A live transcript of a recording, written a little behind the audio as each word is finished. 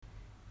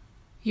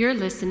You're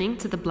listening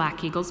to the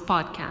Black Eagles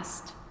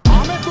podcast.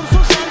 Ahmet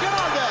Dursun Sergen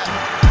aldı.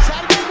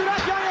 Sergen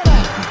Bülent yan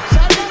yana.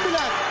 Sergen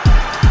Bülent.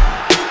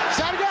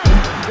 Sergen.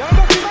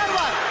 Yanında Tümer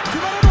var.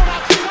 Tümer'e doğru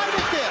aksınlar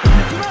gitti.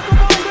 Tümer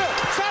topu aldı.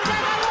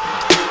 Sergen aldı.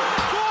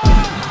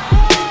 Gol!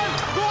 Gol!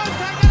 Gol!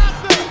 Sergen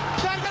attı.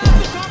 Sergen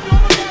attı.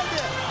 Şampiyonluk geldi.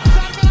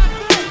 Sergen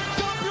attı.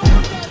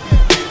 Şampiyonluk geldi.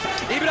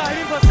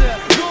 İbrahim'in pası.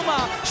 Roma.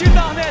 Şimdi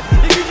Ahmet.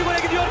 İkinci gole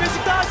gidiyor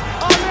Beşiktaş.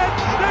 Ahmet.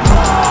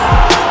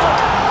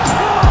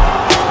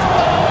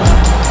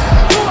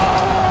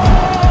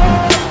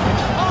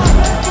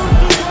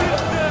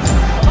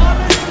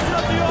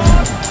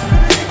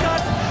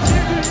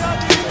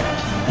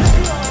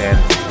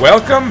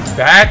 Welcome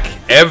back,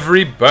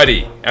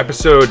 everybody.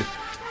 Episode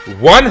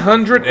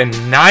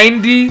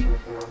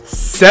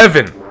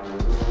 197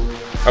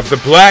 of the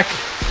Black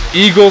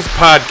Eagles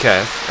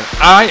podcast. And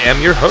I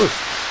am your host,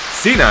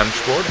 Sinan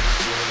Sport,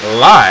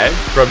 live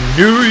from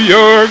New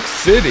York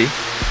City.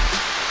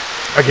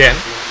 Again,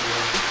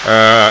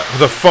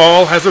 the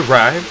fall has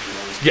arrived.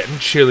 It's getting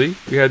chilly.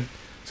 We had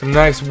some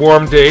nice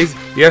warm days.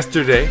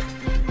 Yesterday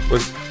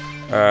was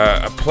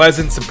a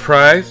pleasant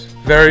surprise.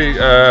 Very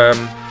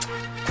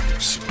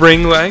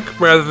spring-like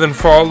rather than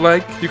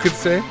fall-like, you could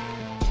say.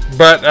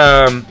 But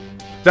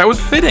that was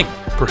fitting,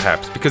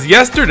 perhaps, because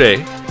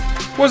yesterday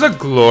was a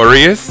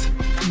glorious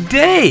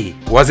day.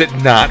 Was it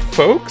not,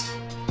 folks?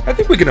 I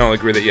think we can all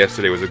agree that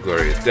yesterday was a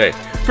glorious day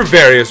for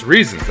various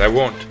reasons. I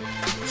won't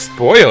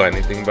spoil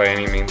anything by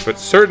any means, but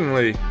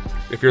certainly,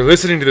 if you're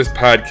listening to this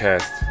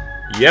podcast,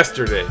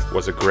 yesterday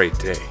was a great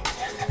day.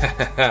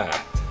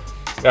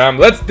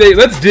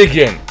 Let's dig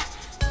in.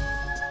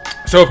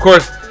 So, of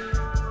course,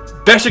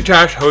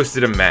 Beşiktaş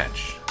hosted a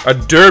match, a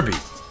derby,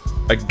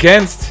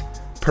 against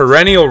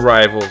perennial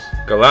rivals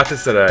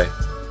Galatasaray.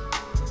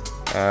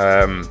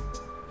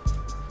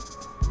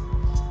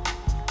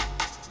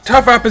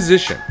 Tough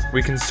opposition,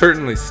 we can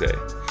certainly say.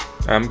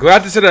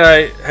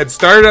 Galatasaray had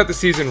started out the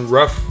season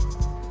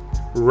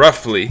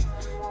roughly.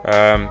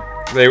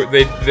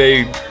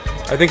 They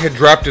I think had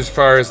dropped as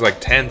far as like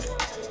 10th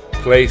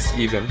place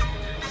even.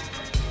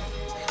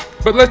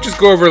 But let's just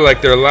go over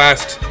like their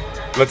last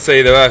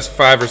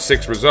 5 or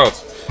 6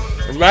 results.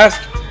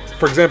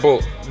 For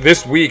example,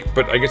 this week,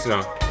 but I guess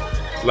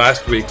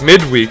last week,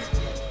 midweek,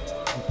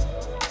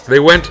 they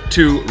went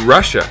to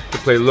Russia to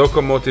play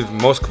Lokomotiv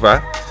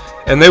Moskva,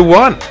 and they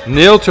won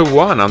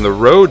 0-1 on the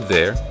road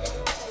there.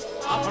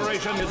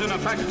 Operation is in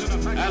effect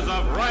as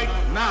of right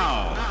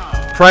now.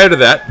 Prior to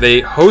that,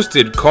 they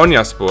hosted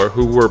Konyaspor,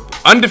 who were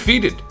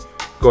undefeated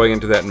going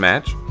into that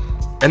match,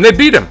 and they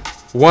beat them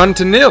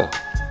 1-0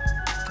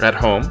 at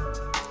home.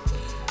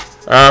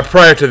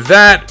 Prior to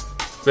that,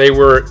 they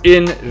were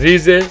in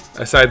Rize,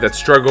 a side that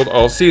struggled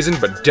all season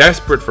but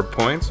desperate for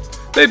points.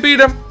 They beat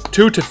them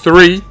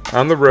 2-3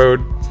 on the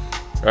road.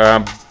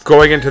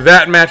 Going into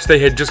that match, they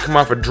had just come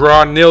off a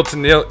draw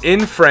 0-0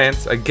 in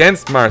France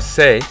against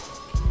Marseille,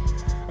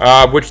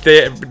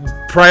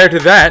 prior to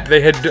that,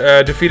 they had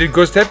defeated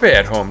Göztepe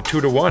at home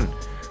 2-1.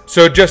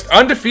 So just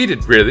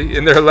undefeated, really,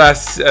 in their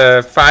last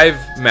 5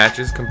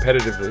 matches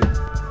competitively.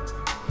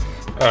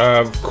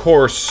 Of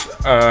course,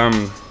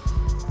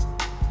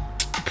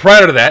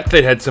 prior to that,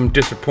 they had some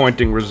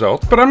disappointing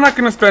results, but I'm not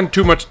going to spend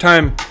too much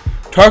time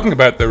talking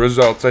about the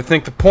results. I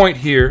think the point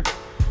here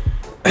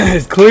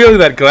is clearly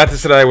that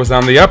Galatasaray was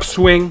on the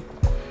upswing.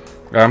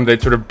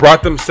 They'd sort of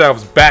brought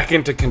themselves back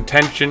into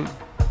contention.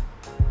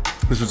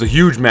 This was a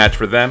huge match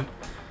for them.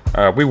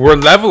 We were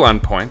level on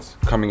points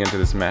coming into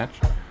this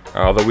match,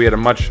 although we had a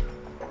much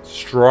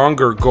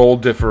stronger goal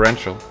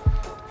differential,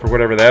 for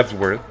whatever that's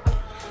worth.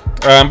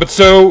 Of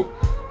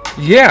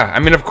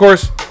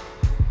course,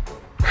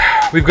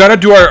 we've got to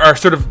do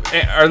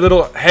our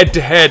little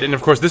head-to-head, and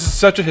of course, this is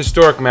such a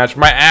historic match.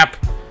 My app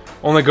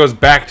only goes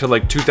back to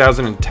like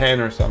 2010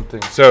 or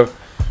something. So,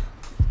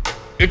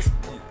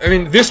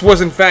 this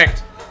was in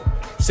fact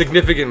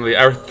significantly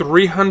our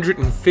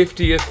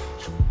 350th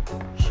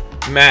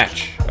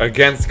match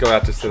against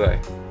Galatasaray.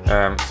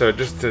 So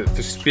just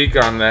to speak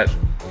on that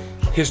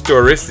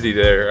historicity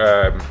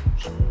there,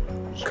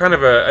 kind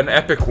of an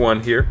epic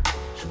one here,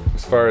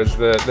 as far as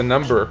the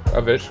number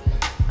of it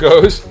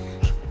goes.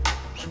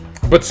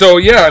 But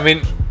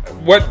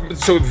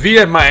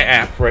via my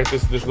app, right,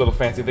 this little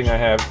fancy thing I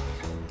have,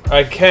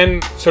 I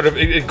can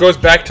it goes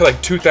back to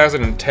like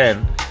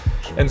 2010.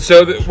 And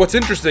so what's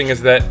interesting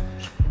is that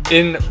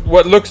in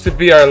what looks to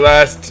be our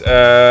last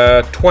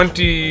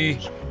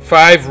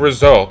 25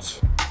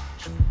 results,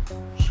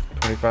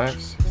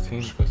 25,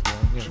 16 plus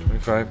 9,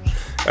 25,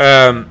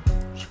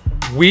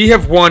 we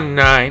have won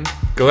 9,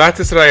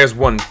 Galatasaray has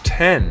won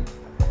 10,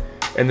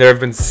 and there have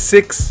been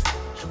 6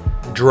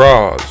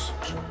 draws.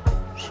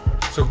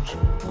 So,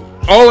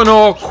 all in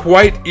all,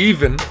 quite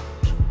even.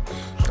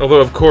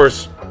 Although, of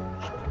course,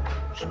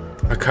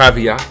 a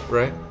caveat,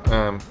 right?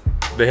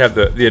 They have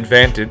the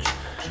advantage.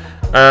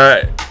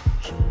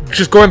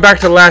 Just going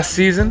back to last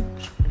season,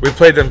 we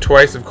played them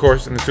twice, of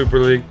course, in the Super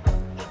League.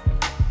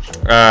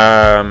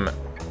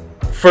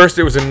 First,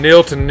 it was a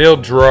 0-0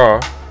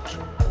 draw.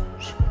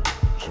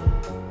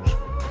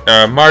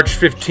 March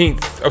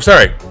 15th, 17th. Oh,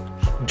 sorry.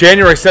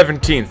 January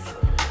 17th.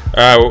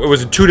 It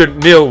was a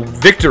 2-0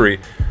 victory.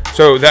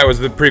 So that was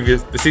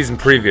the season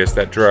previous,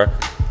 that draw.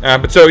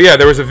 But so, yeah,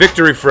 there was a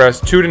victory for us,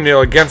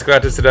 2-0 against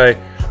Galatasaray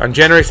on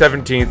January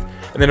 17th.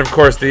 And then, of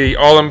course, the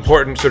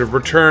all-important sort of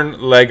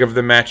return leg of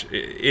the match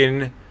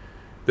in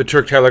the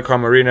Turk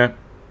Telekom Arena.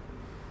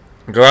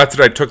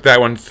 Galatasaray took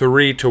that one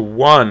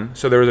 3-1.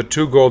 So there was a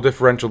 2-goal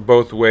differential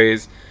both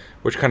ways,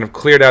 which kind of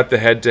cleared out the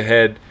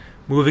head-to-head,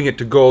 moving it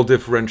to goal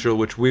differential,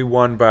 which we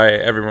won by,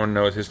 everyone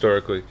knows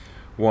historically,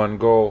 1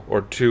 goal,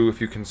 or 2 if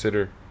you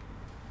consider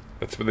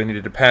that's what they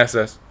needed to pass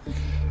us.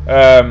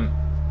 But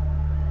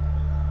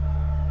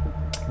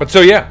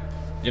so, yeah,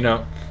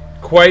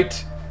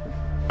 quite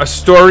a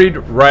storied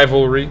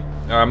rivalry.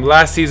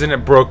 Last season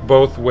it broke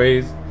both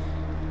ways.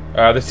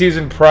 The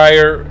season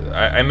prior,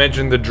 I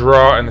mentioned the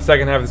draw in the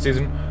second half of the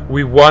season.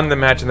 We won the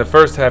match in the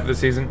first half of the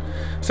season.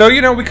 So,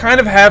 we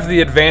kind of have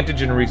the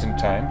advantage in recent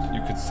times,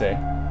 you could say.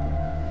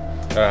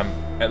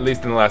 At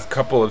least in the last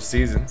couple of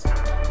seasons.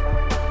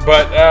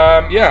 But,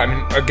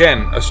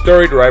 again, a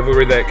storied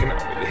rivalry that can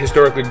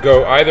historically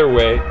go either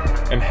way,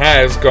 and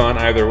has gone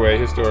either way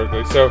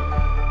historically. So,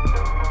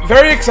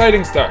 very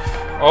exciting stuff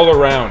all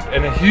around,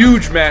 and a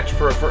huge match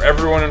for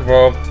everyone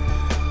involved.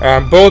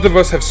 Both of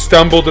us have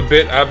stumbled a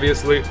bit,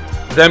 obviously,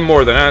 them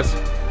more than us.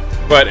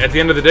 But at the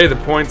end of the day, the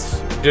points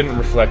didn't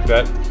reflect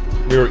that.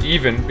 We were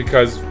even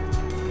because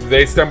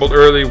they stumbled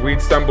early, we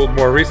stumbled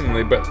more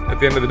recently. But at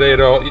the end of the day,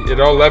 it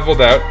all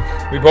leveled out.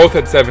 We both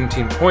had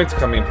 17 points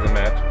coming into the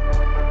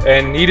match,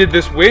 and needed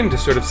this win to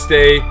sort of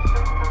stay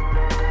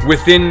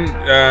within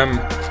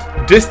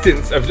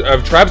distance of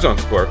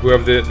Trabzonspor, who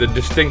have the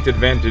distinct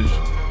advantage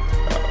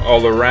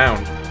all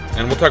around.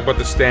 And we'll talk about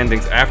the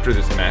standings after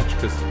this match,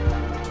 because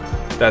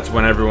that's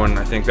when everyone,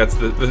 I think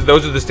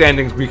those are the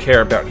standings we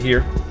care about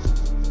here.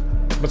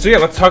 But so yeah,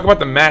 let's talk about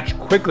the match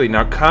quickly.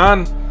 Now,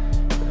 Khan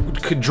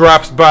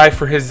drops by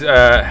for his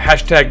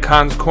hashtag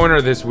Khan's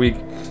Corner this week,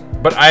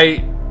 but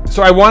I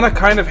want to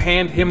kind of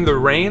hand him the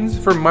reins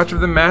for much of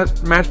the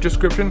match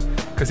description,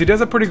 because he does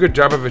a pretty good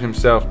job of it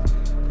himself.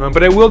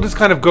 But I will just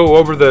kind of go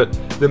over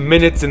the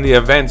minutes and the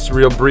events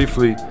real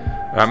briefly,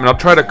 and I'll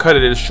try to cut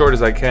it as short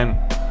as I can,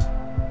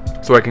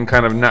 so I can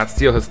kind of not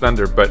steal his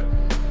thunder. But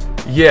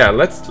yeah,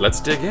 let's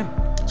dig in.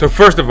 So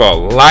first of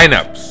all,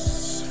 lineups.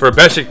 For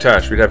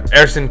Beşiktaş, we'd have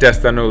Ersin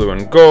Destanoğlu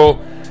in goal,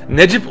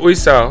 Necip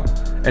Uysal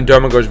and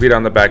Domagoj Vida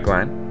on the back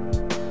line.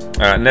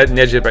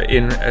 Necip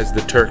in as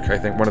the Turk, I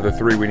think, one of the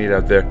 3 we need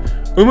out there.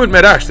 Umut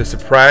Meraş, the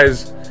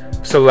surprise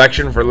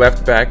selection for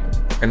left back,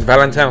 and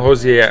Valentin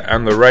Rosier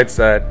on the right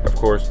side, of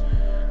course.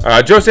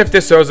 Joseph de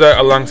Souza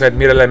alongside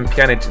Miralem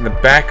Pjanic in the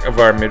back of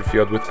our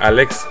midfield, with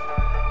Alex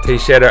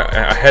Teixeira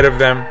ahead of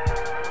them.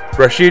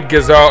 Rashid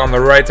Ghezal on the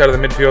right side of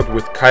the midfield,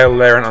 with Kyle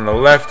Larin on the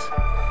left,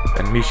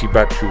 and Michy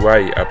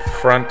Batshuayi up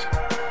front.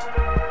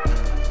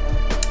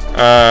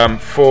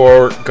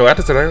 For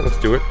Galatasaray, let's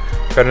do it.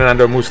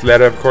 Fernando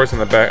Muslera, of course, in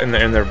the back, in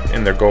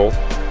their goal.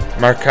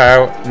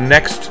 Marcao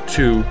next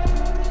to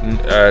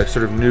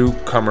sort of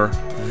newcomer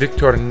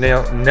Victor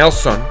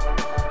Nelson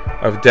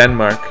of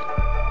Denmark.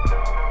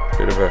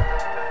 Bit of a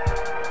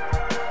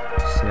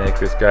snake,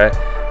 this guy.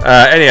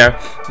 Anyhow,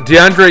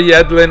 DeAndre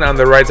Yedlin on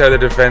the right side of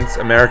the defense,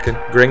 American,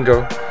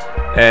 gringo.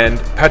 And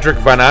Patrick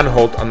Van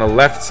Aanholt on the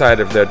left side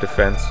of their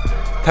defense.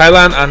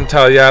 Taylan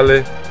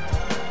Antalyale,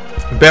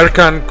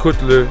 Berkan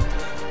Kutlu,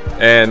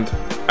 and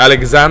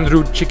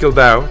Alexandru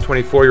Chikildau,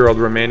 24-year-old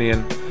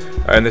Romanian,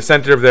 in the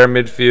center of their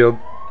midfield.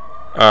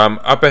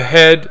 Up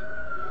ahead,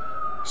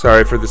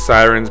 sorry for the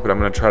sirens, but I'm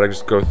going to try to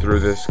just go through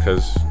this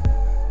because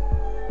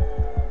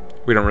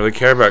we don't really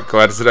care about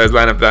Galatasaray's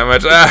lineup that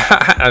much.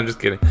 I'm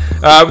just kidding.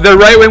 Their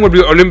right wing would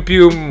be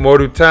Olimpiu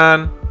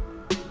Morutan.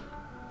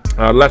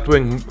 Left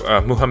wing,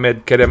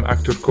 Muhammed Kerem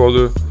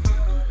Aktürkoğlu.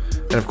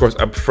 And of course,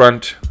 up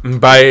front,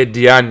 Mbaye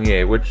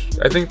Diagne, which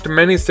I think to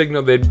many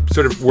signaled they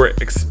sort of were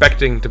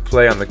expecting to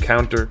play on the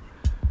counter.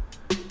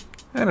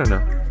 I don't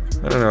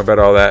know about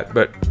all that,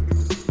 but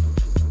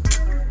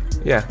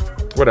yeah,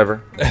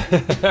 whatever.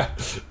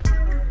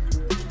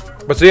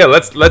 But so yeah,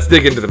 let's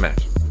dig into the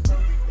match.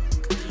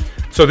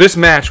 So this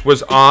match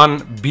was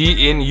on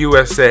beIN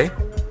USA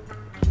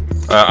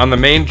on the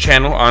main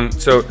channel.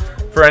 So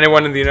for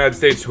anyone in the United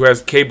States who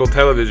has cable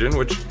television,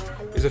 which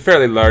is a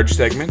fairly large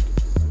segment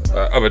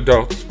of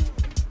adults,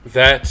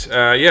 that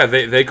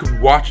they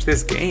could watch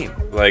this game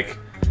like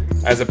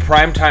as a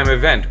primetime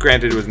event.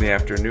 Granted, it was in the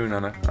afternoon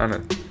on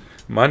a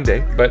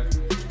Monday, but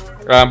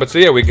so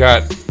yeah, we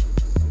got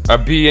a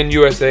beIN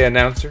USA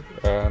announcer.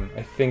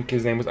 I think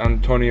his name was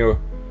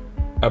Antonio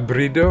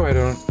Abrido. I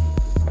don't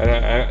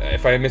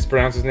if I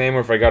mispronounced his name or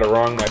if I got it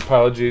wrong, my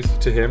apologies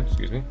to him.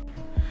 Excuse me.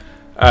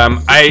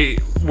 I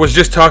was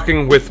just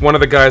talking with one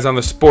of the guys on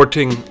the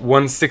Sporting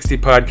 160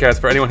 podcast.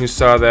 For anyone who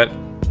saw that,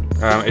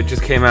 it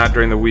just came out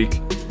during the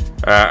week.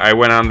 I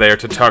went on there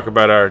to talk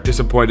about our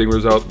disappointing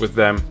result with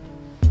them.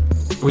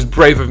 It was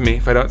brave of me,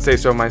 if I don't say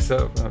so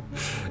myself.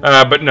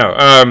 But no.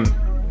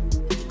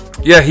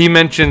 Yeah, he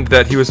mentioned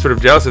that he was sort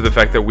of jealous of the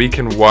fact that we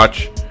can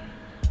watch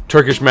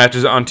Turkish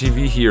matches on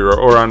TV here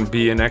or on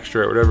beIN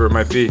Extra or whatever it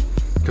might be.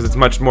 because it's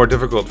much more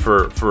difficult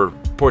for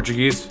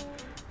Portuguese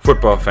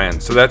football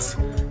fans. So that's,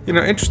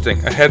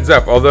 interesting. A heads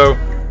up. Although,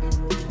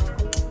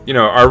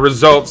 our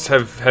results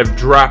have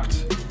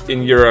dropped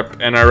in Europe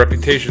and our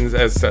reputations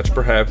as such,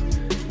 perhaps,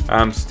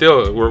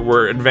 still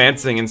we're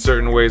advancing in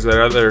certain ways that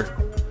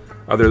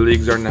other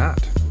leagues are not.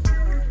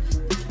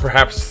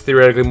 Perhaps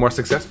theoretically more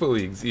successful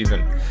leagues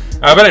even.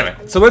 But anyway,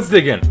 so let's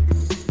dig in.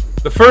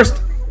 The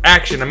first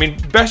action,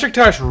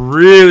 Beşiktaş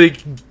really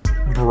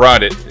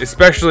brought it,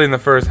 especially in the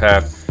first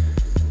half.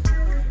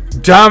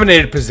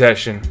 Dominated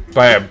possession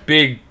by a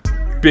big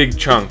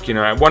chunk.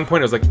 At one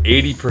point it was like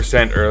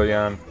 80% early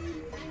on.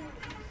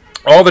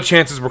 All the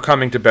chances were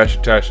coming to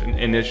Beşiktaş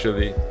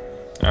initially.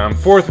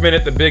 Fourth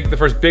minute, the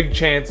first big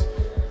chance,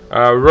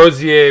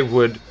 Rosier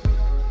would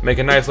make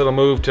a nice little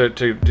move to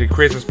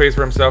create some space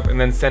for himself, and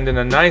then send in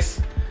a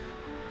nice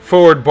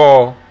forward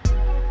ball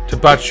to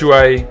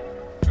Batshuayi,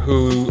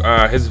 who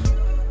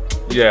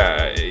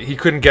he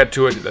couldn't get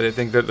to it. I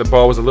think that the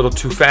ball was a little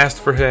too fast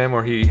for him,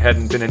 or he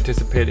hadn't been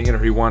anticipating it, or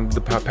he wanted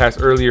the pass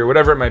earlier,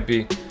 whatever it might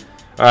be.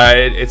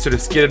 It sort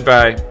of skidded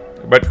by,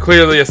 but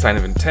clearly a sign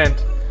of intent.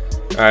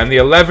 In the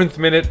 11th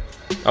minute,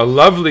 a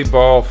lovely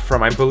ball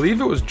from, I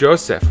believe it was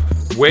Joseph,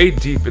 way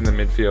deep in the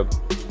midfield.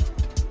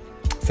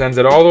 Sends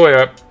it all the way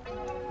up.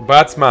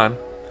 Batsman,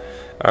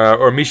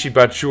 or Michy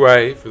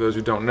Batshuayi, for those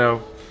who don't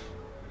know,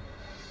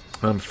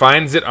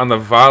 finds it on the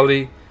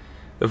volley.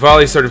 The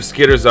volley sort of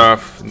skitters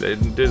off.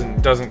 It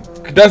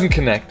doesn't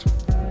connect.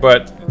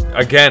 But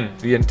again,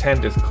 the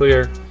intent is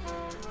clear.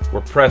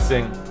 We're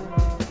pressing.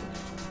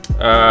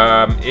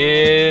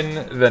 In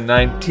the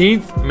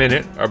 19th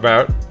minute,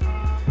 about,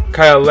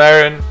 Kyle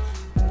Larin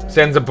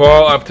sends a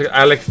ball up to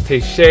Alex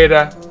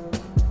Teixeira.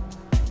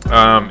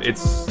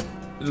 It's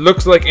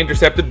looks like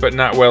intercepted, but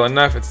not well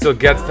enough. It still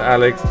gets to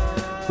Alex,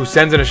 who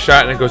sends in a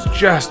shot, and it goes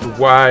just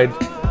wide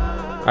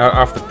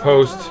off the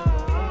post,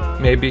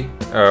 maybe,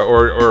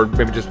 or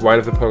maybe just wide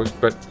of the post.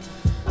 But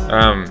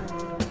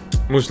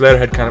Muslera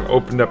had kind of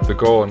opened up the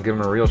goal and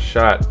given a real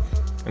shot.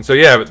 And so,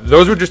 yeah,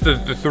 those were just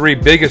the three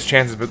biggest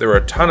chances, but there were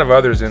a ton of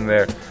others in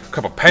there. A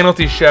couple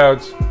penalty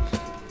shouts.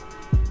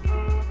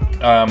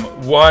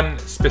 One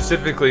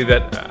specifically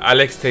that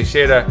Alex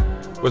Teixeira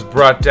was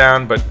brought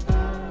down, but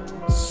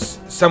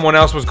someone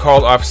else was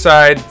called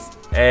offside,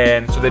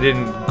 and so they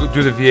didn't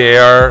do the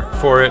VAR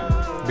for it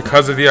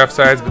because of the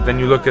offsides. But then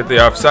you look at the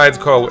offsides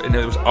call, and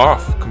it was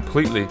off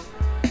completely.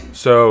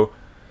 So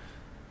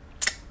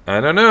I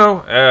don't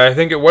know. I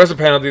think it was a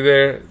penalty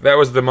there. That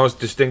was the most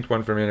distinct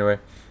one for me anyway.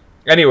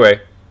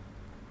 Anyway,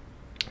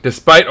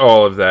 despite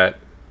all of that,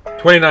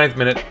 29th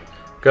minute,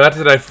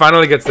 Galatasaray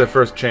finally gets their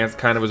first chance.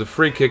 Kind of was a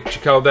free kick.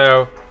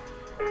 Chikaldao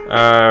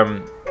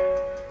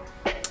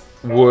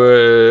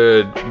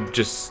would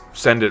just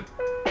send it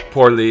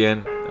poorly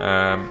in,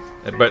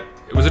 but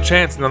it was a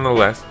chance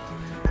nonetheless,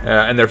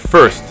 and they're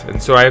first.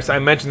 And so I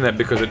mentioned that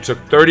because it took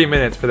 30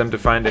 minutes for them to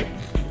find it,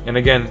 and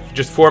again,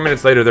 just 4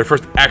 minutes later, their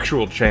first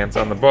actual chance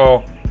on the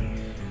ball.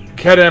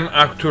 Kerem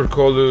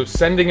Aktürkoğlu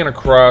sending in a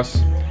cross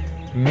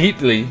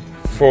neatly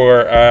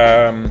for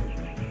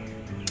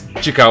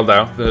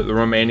Chikaldao, the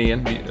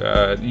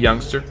Romanian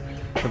youngster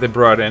that they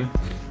brought in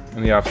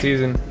the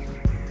offseason.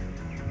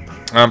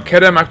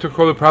 Kerem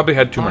Aktürkoğlu probably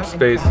had too much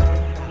space.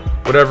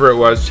 Whatever it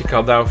was,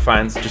 Chikaldao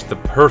finds just the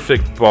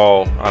perfect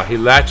ball. He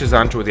latches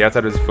onto it with the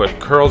outside of his foot,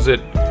 curls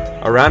it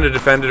around a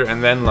defender,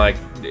 and then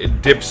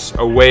it dips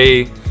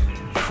away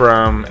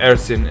from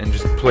Ersin and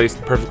just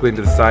placed perfectly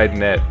into the side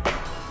net.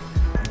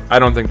 I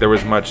don't think there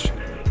was much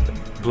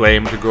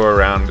blame to go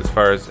around as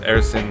far as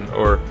Ersin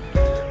or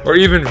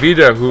even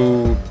Vida,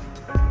 who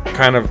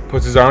kind of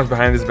puts his arms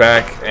behind his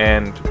back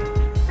and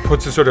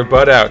puts his sort of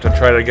butt out to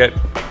try to get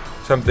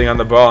something on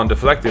the ball and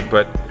deflect it,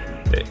 but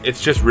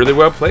it's just really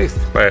well placed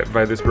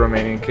by this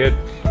Romanian kid.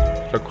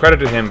 So credit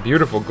to him.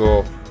 Beautiful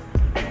goal.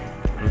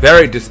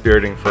 Very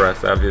dispiriting for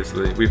us,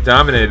 obviously. We've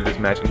dominated this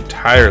match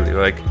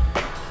entirely,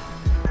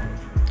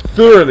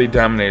 thoroughly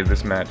dominated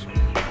this match,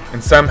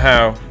 and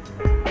somehow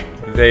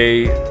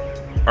they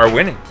are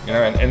winning.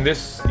 And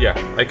this,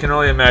 I can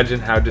only imagine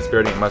how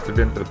dispiriting it must have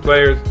been for the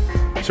players.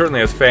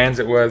 Certainly as fans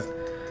it was.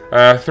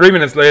 3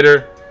 minutes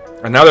later,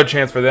 another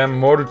chance for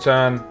them.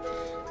 Morutan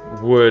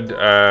would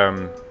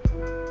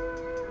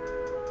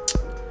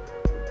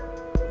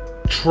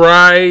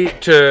try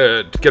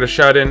to get a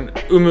shot in.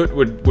 Umut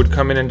would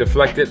come in and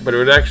deflect it, but it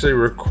would actually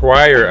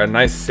require a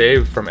nice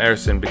save from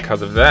Ersin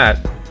because of that.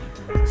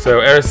 So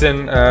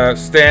Ersin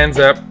stands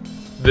up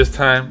this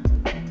time,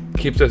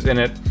 keeps us in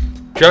it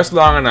just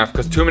long enough,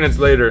 because 2 minutes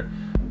later,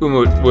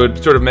 Umut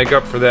would sort of make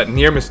up for that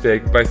near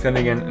mistake by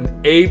sending in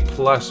an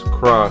A-plus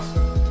cross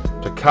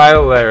to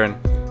Kyle Larin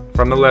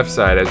from the left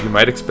side, as you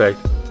might expect.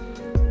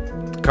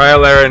 Kyle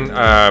Larin,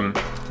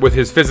 with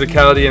his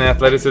physicality and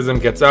athleticism,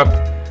 gets up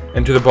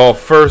into the ball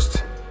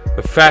first,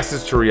 the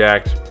fastest to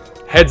react,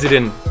 heads it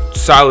in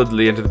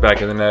solidly into the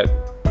back of the net.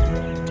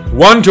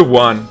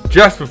 1-1,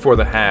 just before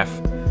the half.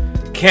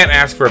 Can't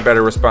ask for a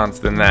better response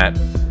than that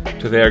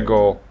to their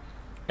goal.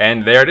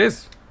 And there it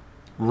is.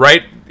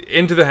 Right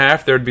into the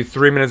half, there would be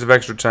 3 minutes of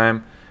extra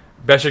time.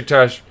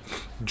 Beşiktaş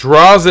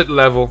draws it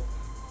level.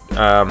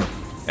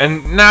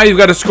 And now you've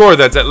got a score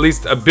that's at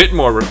least a bit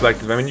more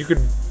reflective. I mean, you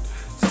could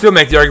still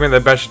make the argument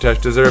that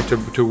Beşiktaş deserved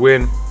to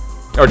win,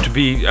 or to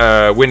be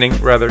winning,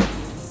 rather.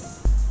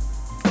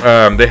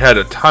 They had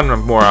a ton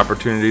of more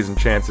opportunities and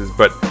chances,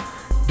 but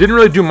didn't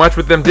really do much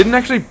with them. Didn't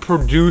actually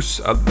produce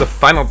the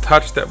final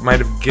touch that might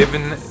have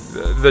given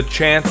the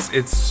chance.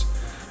 It's,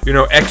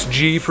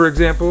 XG, for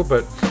example,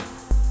 but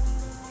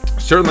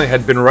certainly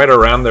had been right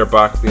around their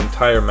box the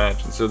entire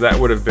match. And so that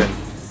would have been,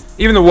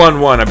 even the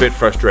 1-1, a bit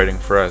frustrating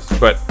for us.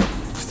 But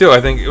still, I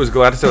think it was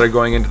Galatasaray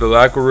going into the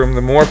locker room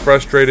the more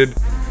frustrated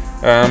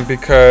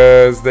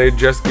because they'd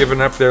just given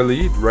up their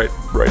lead right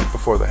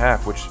before the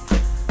half, which,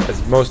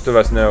 as most of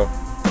us know,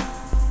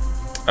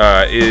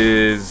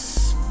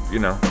 is,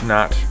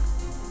 not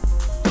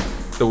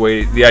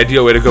the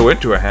ideal way to go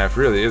into a half,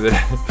 really, is it?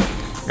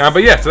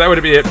 But yeah, so that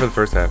would be it for the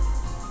first half.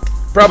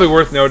 Probably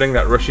worth noting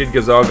that Rashid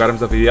Ghazal got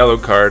himself a yellow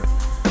card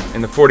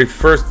in the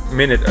 41st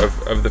minute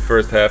of the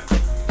first half.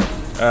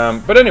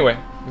 But anyway,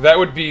 that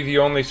would be the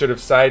only sort of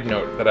side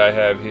note that I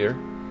have here.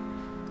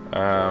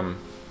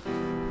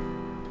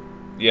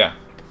 Yeah.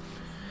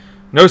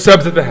 No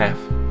subs at the half.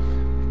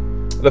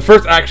 The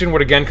first action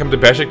would again come to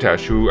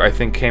Beşiktaş, who I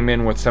think came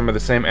in with some of the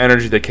same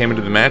energy they came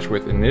into the match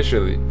with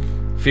initially,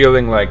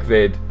 feeling like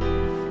they'd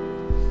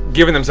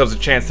given themselves a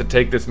chance to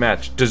take this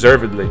match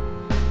deservedly.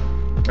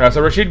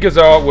 So Rashid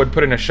Ghazal would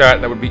put in a shot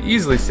that would be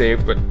easily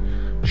saved, but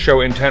show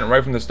intent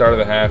right from the start of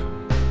the half.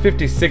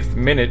 56th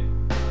minute,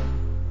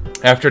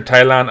 after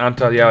Taylan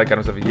Antalya got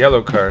himself a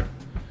yellow card,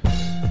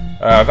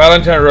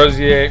 Valentin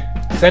Rosier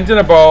sent in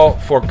a ball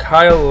for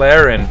Kyle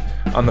Larin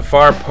on the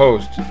far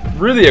post.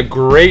 Really a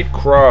great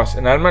cross,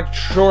 and I'm not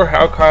sure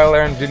how Kyle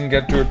Larin didn't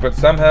get to it, but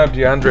somehow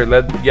DeAndre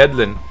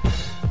Yedlin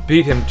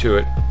beat him to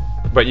it.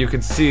 But you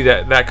could see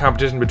that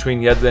competition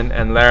between Yedlin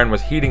and Larin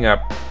was heating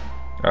up.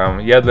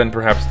 Yedlin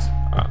perhaps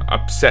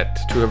upset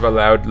to have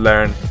allowed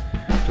Larin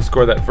to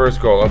score that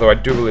first goal, although I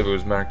do believe it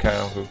was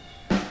Marcal who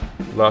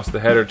lost the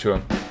header to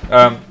him.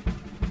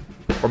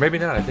 Or maybe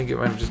not. I think it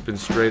might have just been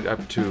straight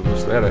up to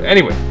Muslera.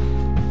 Anyway,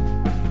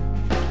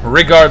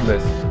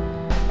 regardless,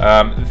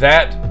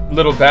 that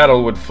little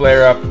battle would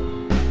flare up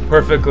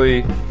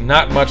perfectly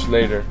not much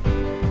later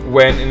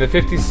when in the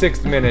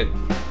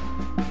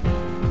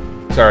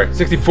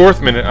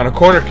 64th minute on a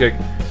corner kick,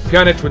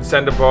 Pjanic would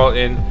send a ball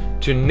in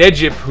to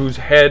Necip, whose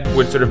head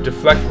would sort of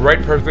deflect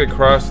right perfectly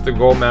across the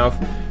goal mouth,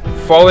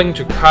 falling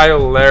to Kyle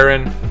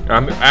Larin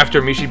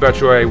after Michy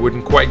Batshuayi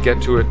wouldn't quite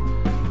get to it.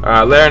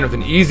 Larin with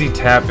an easy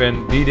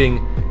tap-in,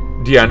 beating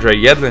DeAndre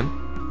Yedlin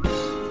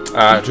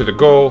to the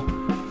goal.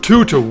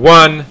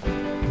 2-1.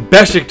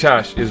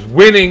 Beşiktaş is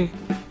winning.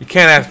 You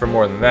can't ask for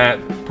more than that.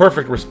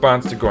 Perfect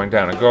response to going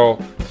down a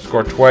goal.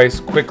 Scored twice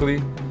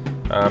quickly.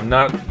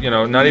 Not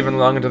even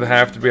long into the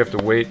half did we have to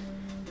wait.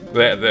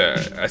 The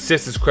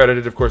assist is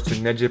credited, of course, to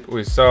Necip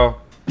Uysal.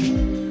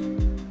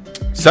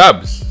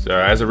 Subs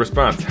as a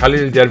response.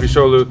 Halil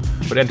Dervişoğlu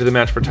would enter the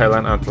match for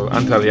Taylan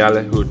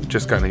Antalya, who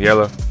just got a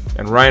yellow,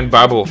 and Ryan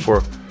Babel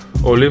for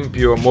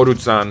Olimpio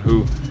Moruzan,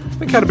 who I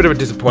think had a bit of a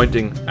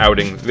disappointing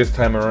outing this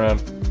time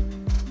around.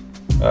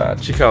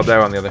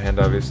 Çikaldao, on the other hand,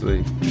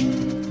 obviously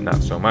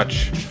not so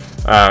much.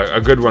 A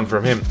good one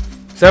from him.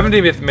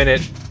 70th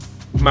minute,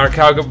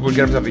 Marcal would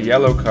get himself a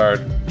yellow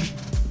card.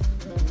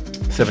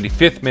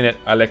 75th minute,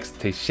 Alex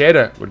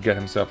Teixeira would get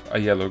himself a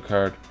yellow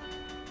card.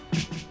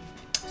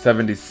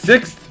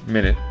 76th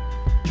minute,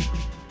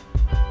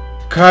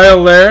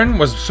 Kyle Larin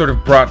was sort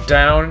of brought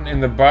down in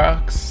the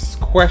box.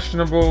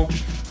 Questionable.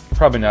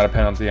 Probably not a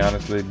penalty,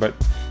 honestly, but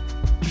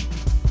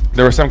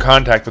there was some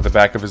contact with the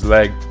back of his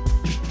leg.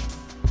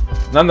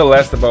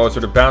 Nonetheless, the ball would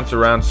sort of bounce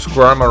around,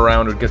 scrum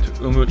around, would get to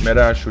Umut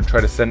Meraş, who would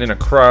try to send in a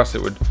cross.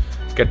 It would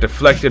get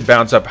deflected,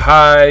 bounce up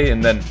high,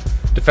 and then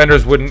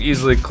defenders wouldn't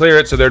easily clear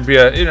it, so there'd be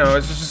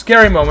it's just a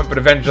scary moment, but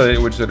eventually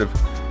it would sort of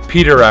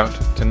peter out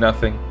to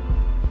nothing.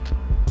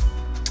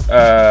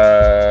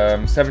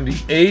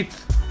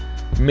 78th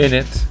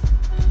minute.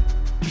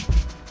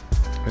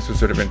 This was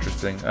sort of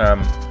interesting. A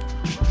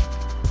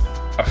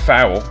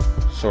foul,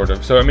 sort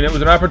of. So, it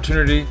was an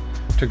opportunity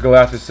to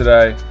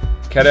Galatasaray.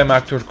 Kerem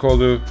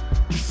Aktürkoğlu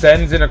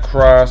sends in a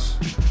cross.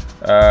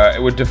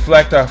 It would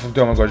deflect off of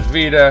Domagoj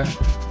Vida.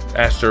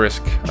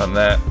 Asterisk on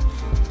that.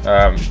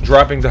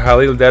 Dropping to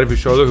Halil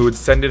Dervişoğlu, who would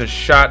send in a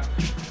shot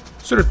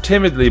sort of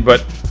timidly,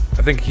 but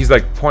I think he's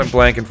like point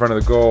blank in front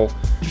of the goal.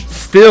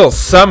 Still,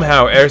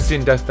 somehow,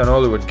 Ersin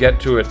Destanoğlu would get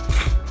to it,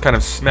 kind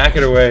of smack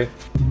it away.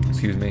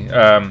 Excuse me.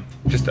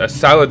 Just a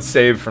solid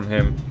save from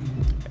him.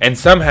 And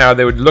somehow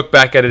they would look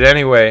back at it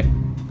anyway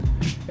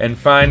and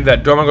find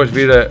that Domagoj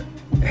Vida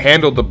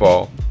handled the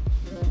ball.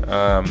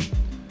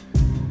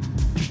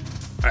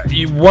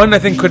 One, I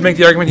think, could make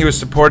the argument he was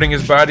supporting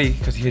his body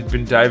because he had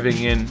been diving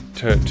in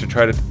to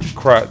try to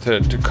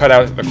cut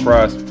out the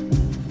cross.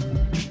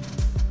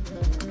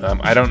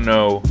 I don't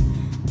know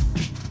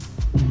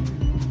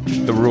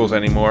the rules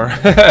anymore.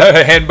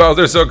 Handballs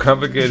are so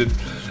complicated.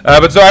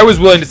 But so I was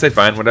willing to say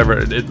fine, whatever.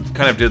 It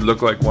kind of did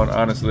look like one,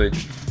 honestly.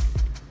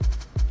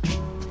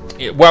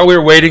 while we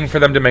were waiting for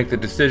them to make the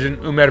decision,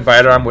 Umer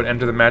Bayram would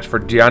enter the match for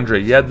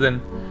DeAndre Yedlin.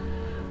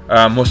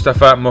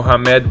 Mustafa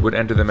Mohamed would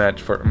enter the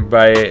match for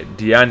Mbaye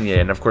Diagne.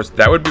 And of course,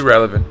 that would be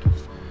relevant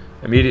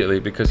immediately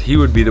because he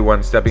would be the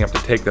one stepping up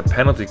to take the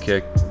penalty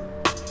kick.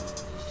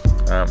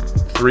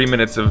 3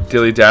 minutes of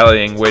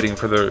dilly-dallying waiting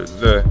for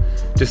the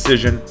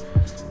decision.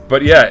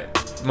 But yeah,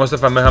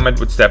 Mustafa Mohamed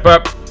would step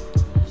up,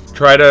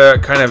 try to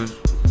kind of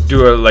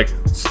do a like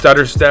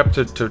stutter step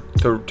to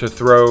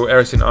throw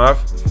Ersin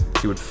off.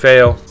 He would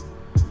fail.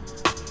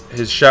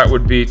 His shot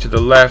would be to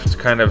the left,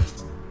 kind of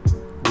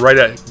right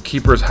at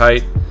keeper's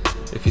height.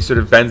 If he sort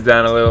of bends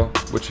down a little,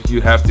 which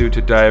you have to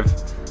dive,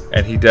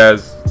 and he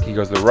does. He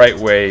goes the right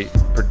way,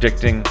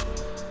 predicting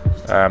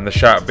the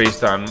shot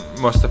based on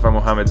Mustafa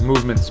Mohamed's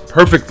movements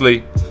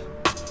perfectly.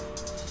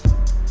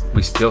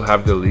 We still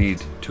have the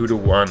lead,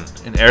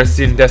 2-1, and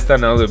Ersin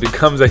Destanoğlu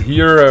becomes a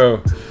hero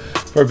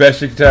for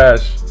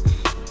Beşiktaş.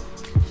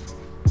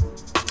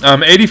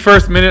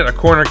 81st minute, a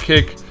corner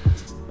kick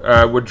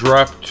would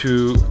drop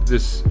to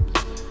this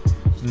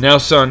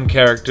Nelson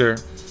character,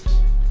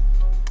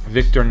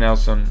 Victor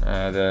Nelson,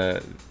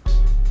 the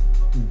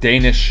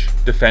Danish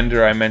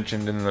defender I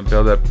mentioned in the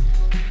build-up.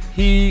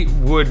 He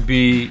would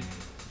be,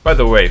 by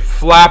the way,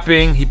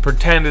 flapping. He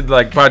pretended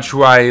like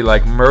Batshuayi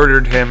like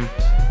murdered him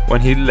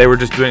when they were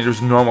just doing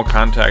just normal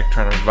contact,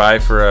 trying to vie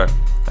for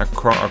a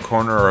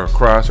corner or a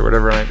cross or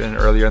whatever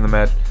earlier in the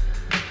match.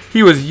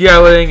 He was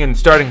yelling and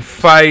starting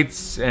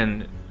fights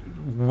and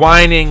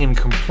whining and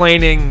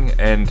complaining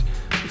and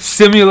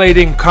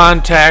simulating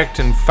contact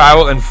and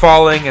foul and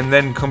falling and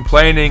then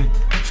complaining.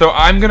 So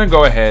I'm going to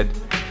go ahead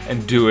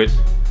and do it.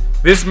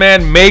 This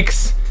man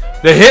makes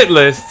the hit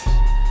list.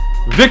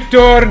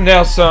 Victor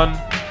Nelson,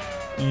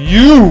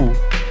 you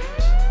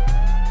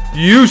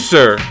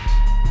sir,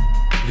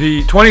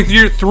 the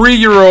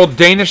 23-year-old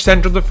Danish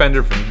central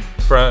defender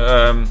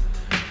from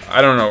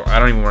I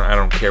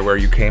don't care where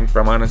you came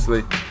from,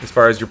 honestly, as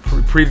far as your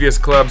previous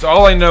clubs.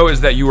 All I know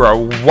is that you are a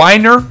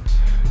whiner,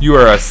 you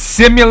are a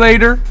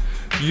simulator,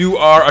 you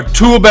are a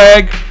tool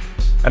bag,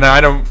 and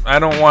I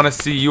don't want to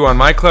see you on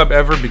my club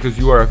ever because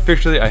you are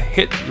officially a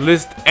hit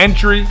list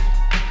entry.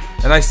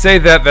 And I say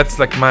that's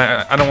like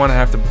I don't want to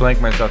have to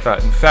blank myself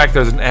out. In fact,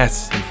 there's an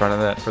S in front of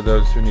that for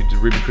those who need to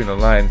read between the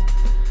lines.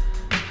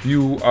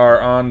 You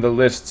are on the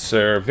list,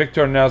 sir.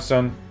 Victor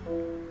Nelson.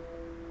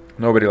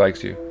 Nobody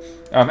likes you.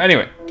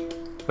 Anyway,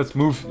 let's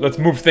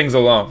move things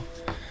along.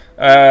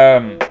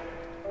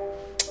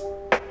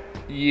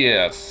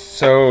 Yes.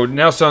 So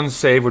Nelson's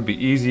save would be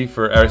easy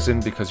for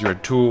Ersin because you're a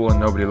tool and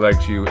nobody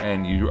likes you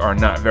and you are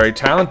not very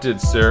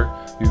talented, sir.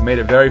 You've made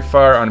it very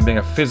far on being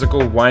a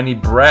physical, whiny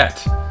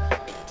brat.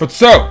 But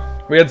so,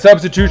 we had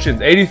substitutions.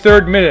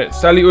 83rd minute,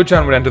 Salih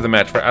Uçan would enter the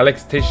match for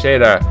Alex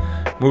Teixeira,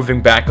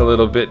 moving back a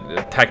little bit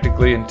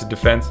tactically into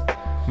defense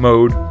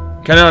mode.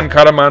 Kenan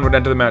Karaman would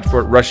enter the match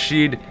for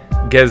Rashid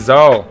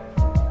Ghezal,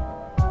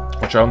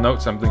 which I'll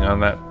note something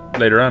on that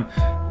later on.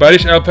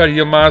 Barış Alper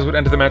Yilmaz would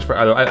enter the match for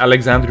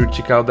Alexandru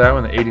Çikaldao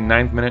in the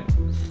 89th minute.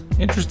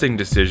 Interesting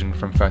decision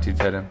from Fatih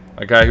Terim,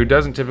 a guy who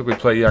doesn't typically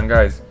play young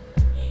guys.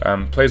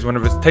 Takes out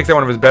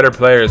one of his better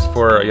players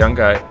for a young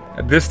guy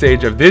at this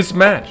stage of this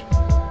match.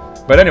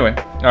 But anyway,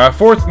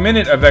 4th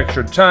minute of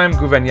extra time,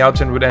 Guven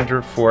Yalçın would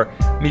enter for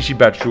Michy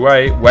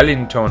Batshuayi,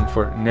 Wellington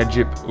for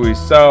Necip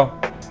Uysal,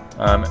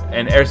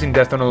 and Ersin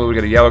Destanoğlu would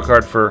get a yellow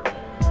card for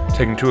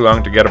taking too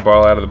long to get a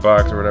ball out of the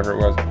box or whatever it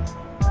was.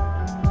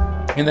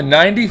 In the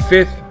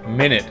 95th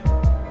minute,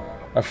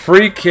 a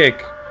free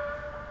kick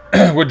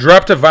would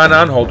drop to Van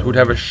Aanholt, who would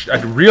have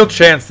a real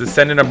chance to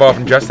send in a ball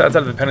from just outside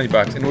of the penalty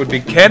box, and it would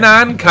be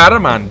Kenan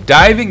Karaman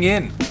diving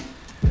in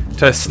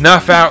to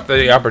snuff out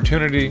the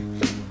opportunity.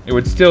 It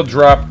would still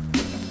drop,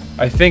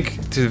 I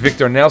think, to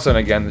Victor Nelson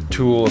again, the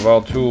tool of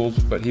all tools,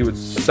 but he would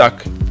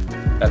suck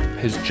at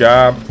his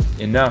job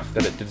enough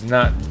that it does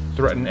not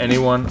threaten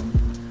anyone.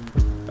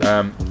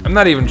 I'm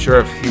not even sure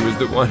if he was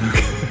the one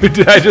who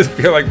did. I just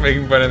feel like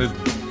making fun of this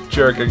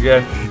jerk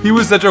again. He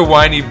was such a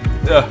whiny,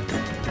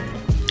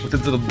 with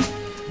his little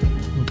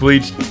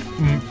bleached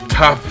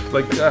top,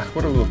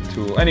 what a little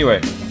tool.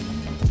 Anyway,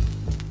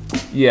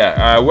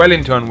 yeah,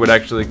 Wellington would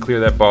actually clear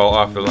that ball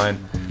off the line.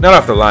 Not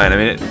off the line, I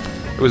mean,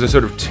 it was a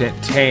sort of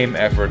tame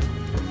effort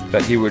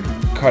that he would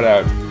cut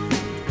out,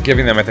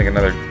 giving them, I think,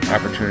 another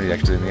opportunity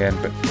actually in the end,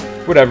 but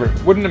whatever.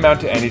 Wouldn't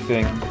amount to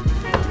anything.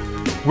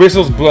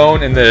 Whistles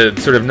blown in the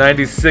sort of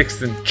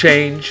 96th and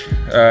change.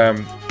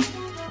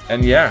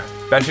 And yeah,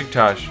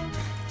 Beşiktaş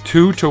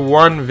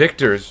 2-1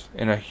 victors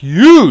in a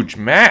huge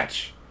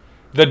match.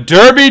 The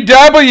Derby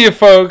W,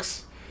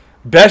 folks.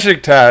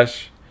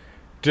 Beşiktaş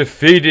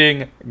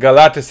defeating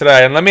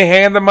Galatasaray. And let me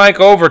hand the mic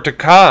over to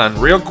Khan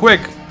real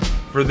quick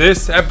for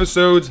this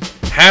episode's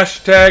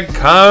hashtag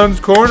Khan's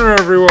Corner,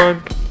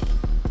 everyone.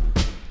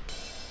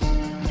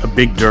 A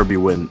big derby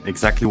win,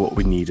 exactly what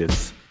we needed.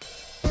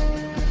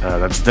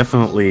 That's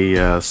definitely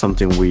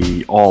something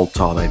we all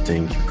thought, I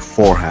think,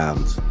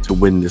 beforehand. To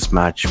win this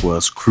match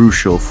was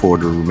crucial for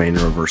the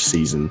remainder of our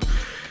season.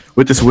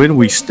 With this win,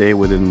 we stay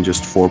within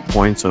just 4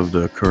 points of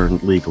the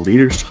current league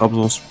leaders,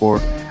 Trabzonspor,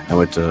 and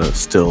with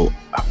still,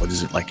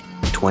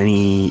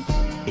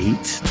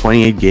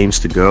 28 games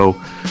to go,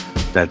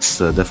 that's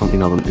definitely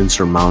not an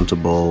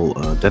insurmountable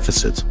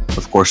deficit.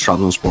 Of course,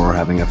 Trabzonspor are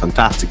having a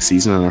fantastic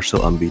season and are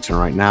still unbeaten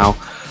right now,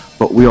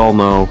 but we all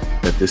know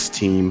that this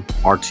team,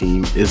 our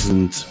team,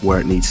 isn't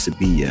where it needs to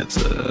be yet.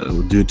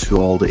 Due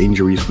to all the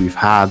injuries we've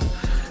had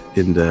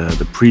in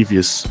the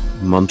previous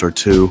month or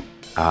two,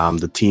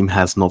 the team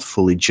has not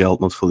fully gelled,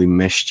 not fully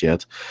meshed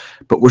yet,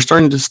 but we're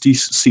starting to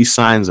see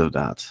signs of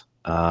that.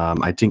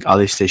 I think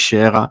Alex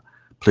Teixeira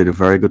played a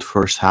very good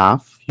first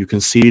half. You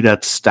can see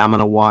that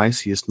stamina-wise,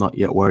 he is not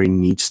yet where he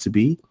needs to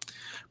be,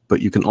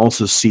 but you can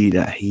also see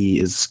that he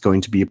is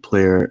going to be a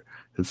player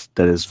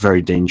that is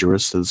very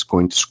dangerous, that is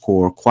going to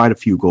score quite a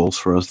few goals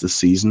for us this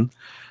season,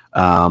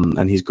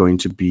 and he's going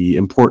to be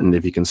important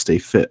if he can stay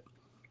fit.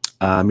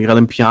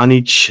 Miralem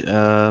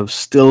Pjanic,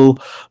 still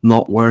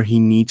not where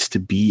he needs to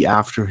be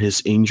after his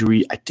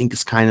injury. I think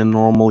it's kind of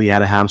normal. He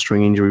had a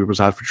hamstring injury, was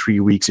out for 3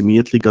 weeks,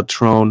 immediately got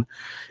thrown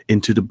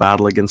into the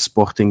battle against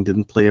Sporting,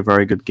 didn't play a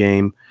very good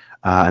game.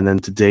 And then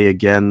today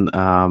again,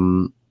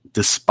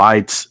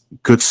 despite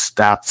good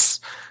stats,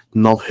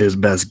 not his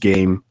best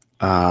game,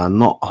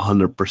 not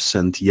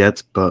 100%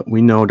 yet, but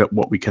we know that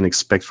what we can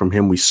expect from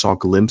him. We saw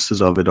glimpses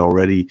of it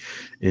already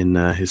in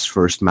his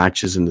first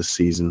matches in the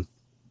season.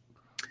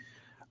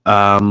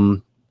 I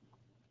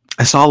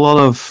saw a lot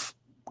of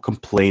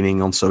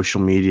complaining on social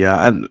media,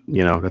 and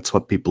that's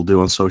what people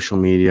do on social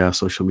media.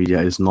 Social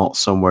media is not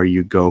somewhere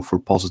you go for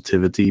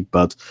positivity,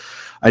 but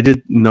I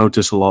did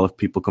notice a lot of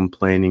people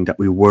complaining that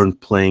we weren't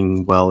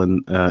playing well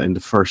in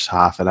the first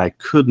half, and I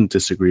couldn't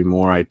disagree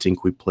more. I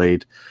think we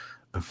played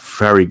a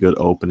very good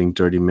opening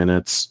 30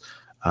 minutes.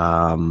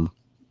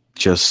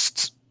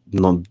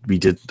 We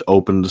didn't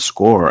open the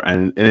score,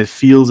 and it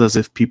feels as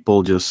if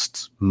people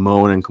just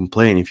moan and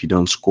complain if you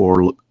don't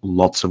score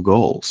lots of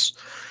goals.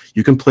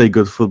 You can play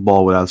good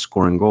football without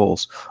scoring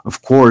goals.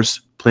 Of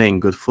course, playing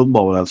good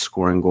football without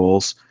scoring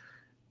goals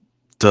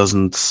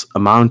doesn't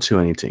amount to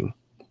anything.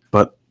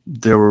 But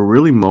there were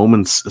really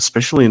moments,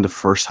 especially in the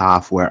first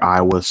half, where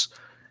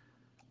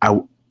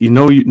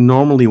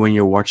normally when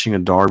you're watching a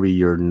derby,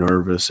 you're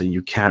nervous and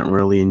you can't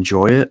really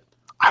enjoy it.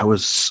 I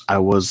was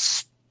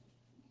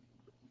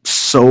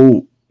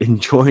so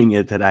enjoying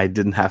it that I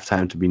didn't have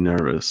time to be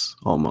nervous,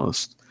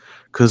 almost,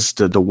 because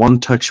the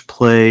one-touch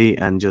play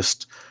and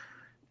just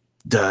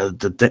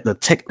the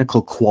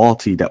technical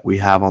quality that we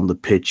have on the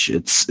pitch,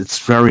 it's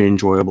very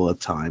enjoyable at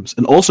times.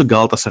 And also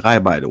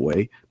Galatasaray, by the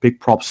way, big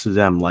props to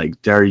them.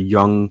 Like, their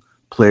young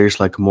players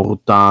like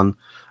Morutan,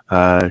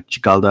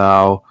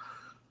 Chikaldao,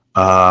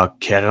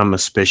 Kerem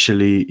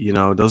especially,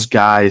 those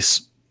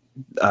guys,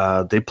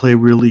 they play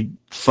really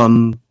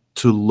fun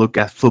to look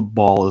at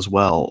football as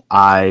well.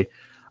 I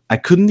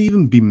couldn't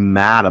even be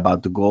mad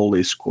about the goal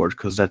they scored,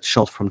 because that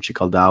shot from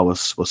Chikaldao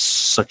was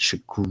such a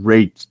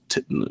great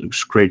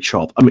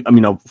shot. I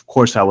mean, of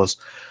course, I was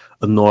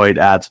annoyed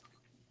at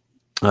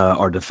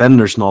our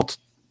defenders not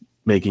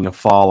making a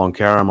foul on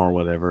Kerem or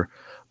whatever,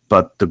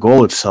 but the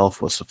goal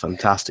itself was a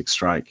fantastic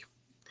strike.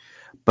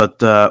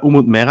 But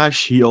Umut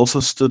Merash, he also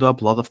stood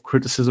up. A lot of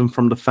criticism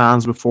from the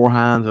fans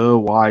beforehand. Oh,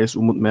 why is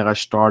Umut Merash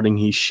starting?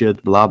 He's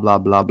shit, blah, blah,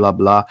 blah, blah,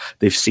 blah.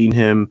 They've seen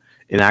him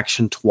in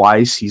action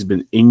twice. He's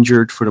been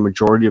injured for the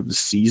majority of the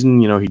season.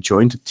 He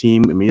joined the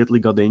team,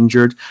 immediately got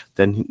injured.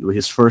 Then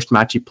his first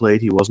match he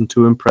played, he wasn't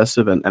too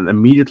impressive, and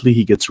immediately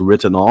he gets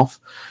written off.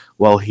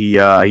 Well, he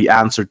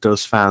answered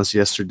those fans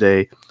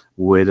yesterday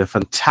with a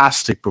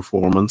fantastic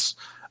performance.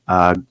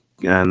 He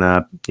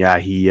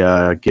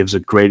gives a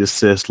great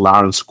assist.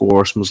 Laren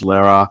scores.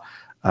 Muslera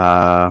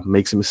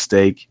makes a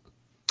mistake.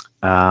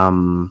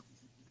 That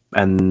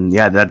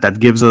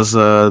gives us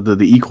the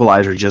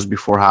equalizer just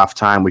before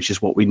halftime, which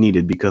is what we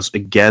needed, because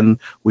again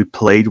we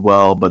played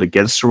well, but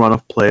against the run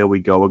of play we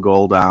go a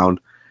goal down.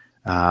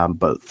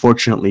 But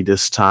fortunately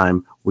this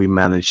time we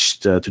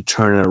managed to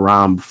turn it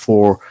around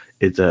before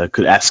it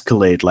could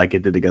escalate like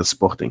it did against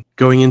Sporting.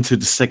 Going into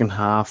the second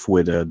half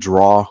with a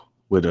draw,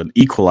 with an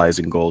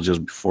equalizing goal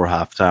just before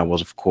halftime,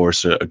 was of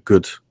course a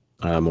good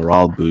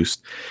morale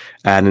boost.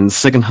 And in the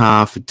second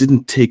half, it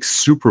didn't take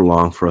super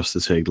long for us to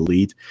take the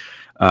lead.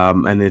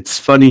 And it's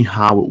funny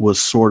how it was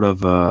sort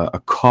of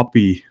a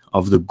copy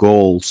of the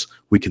goals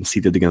we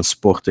conceded against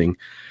Sporting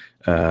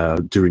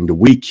during the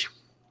week.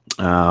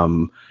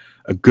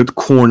 A good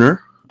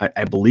corner.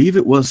 I believe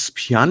it was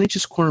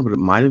Pjanic's corner, but it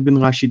might have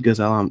been Rashid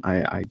Ghazel.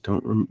 I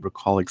don't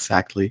recall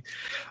exactly.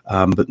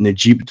 But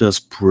Najib does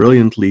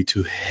brilliantly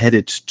to head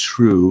it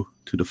through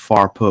to the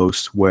far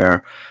post,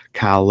 where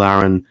Kyle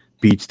Laren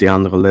beats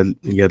Deandre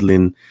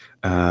Yedlin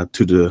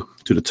to the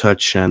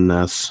touch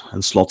and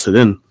slots it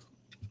in.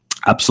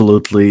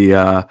 Absolutely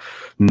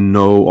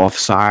no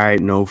offside,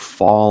 no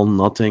fall,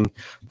 nothing.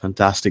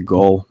 Fantastic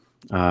goal.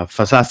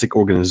 Fantastic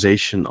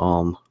organization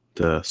on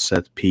the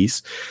set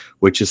piece,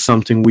 which is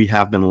something we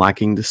have been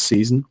lacking this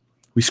season.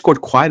 We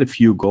scored quite a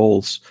few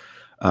goals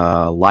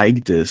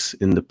like this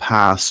in the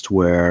past,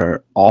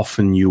 where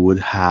often you would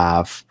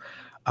have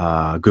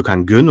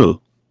Gökhan Gönül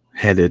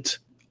headed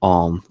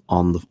on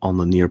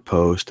the near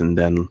post, and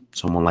then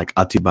someone like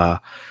Atiba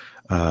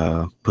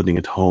putting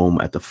it home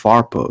at the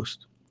far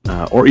post,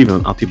 or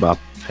even Atiba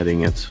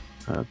heading it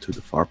to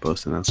the far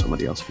post, and then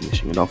somebody else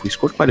finishing it off. We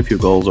scored quite a few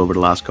goals over the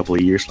last couple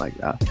of years like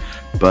that,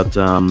 but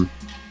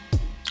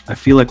I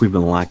feel like we've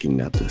been lacking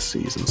that this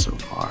season so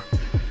far.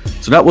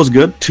 So that was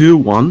good,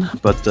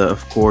 2-1, but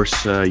of course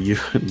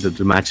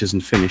the match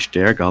isn't finished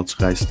there.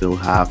 Galatasaray still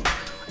have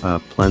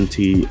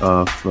plenty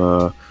of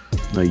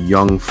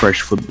young,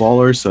 fresh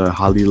footballers.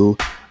 Halil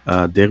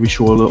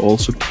Dervişoğlu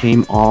also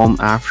came on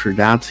after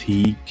that.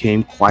 He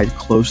came quite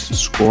close to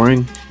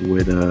scoring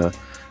with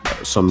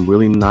some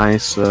really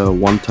nice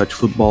one-touch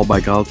football by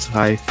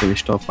Galatasaray,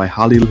 finished off by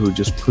Halil, who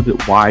just put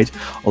it wide.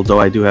 Although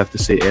I do have to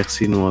say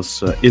Ersin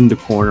was in the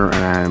corner,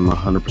 and I'm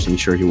 100%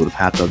 sure he would have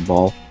had that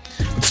ball.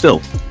 But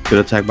still, good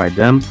attack by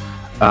them.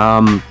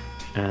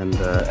 And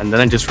then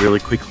I just really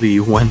quickly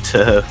went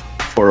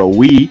for a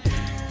wee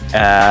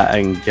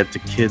and get the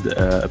kid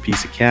a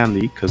piece of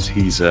candy because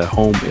he's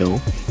home ill.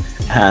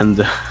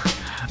 And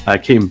I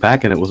came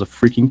back and it was a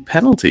freaking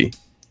penalty.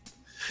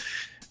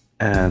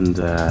 And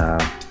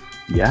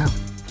yeah,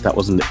 that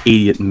was in the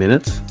 80th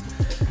minute.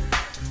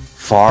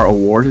 VAR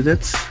awarded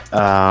it.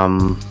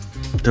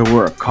 There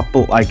were a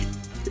couple, like,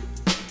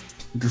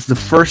 this is the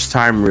first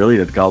time really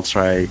that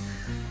Galatasaray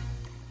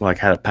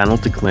had a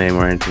penalty claim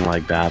or anything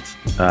like that.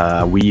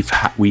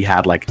 We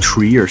had like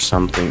 3 or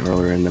something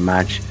earlier in the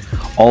match.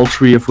 All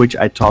 3 of which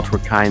I thought were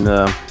kind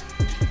of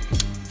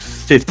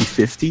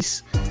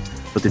 50-50s,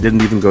 but they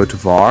didn't even go to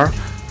VAR.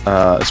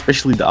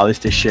 Especially the Alice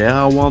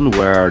Teixeira one,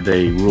 where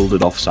they ruled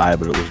it offside,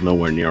 but it was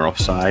nowhere near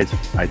offside.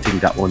 I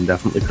think that one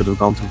definitely could have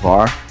gone to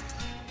VAR.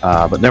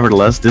 But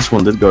nevertheless, this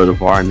one did go to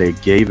VAR, and they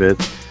gave it.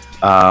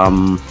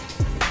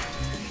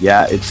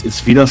 Yeah, it's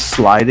Vida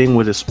sliding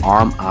with his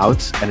arm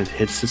out, and it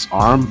hits his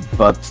arm.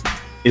 But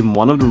in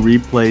one of the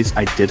replays,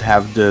 I did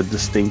have the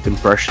distinct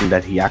impression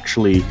that he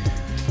actually,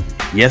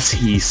 yes,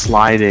 he's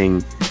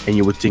sliding, and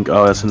you would think,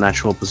 oh, that's a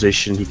natural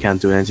position, he can't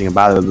do anything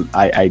about it.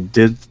 I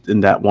did, in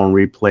that one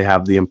replay,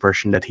 have the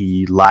impression that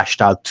he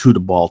lashed out to the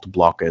ball to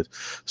block it.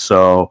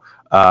 So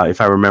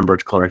if I remember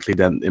it correctly,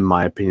 then in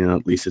my opinion,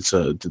 at least, it's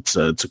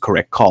a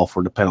correct call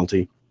for the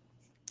penalty.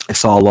 I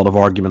saw a lot of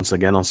arguments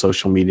again on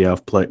social media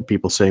of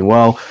people saying,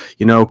 well,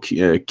 you know,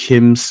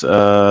 Kim's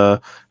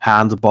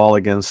handball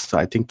against,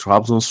 I think,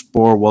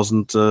 Trabzonspor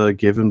wasn't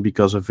given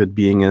because of it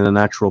being in a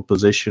natural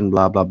position,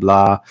 blah, blah,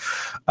 blah.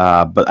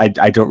 But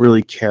I don't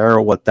really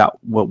care what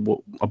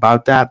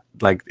about that.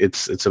 Like,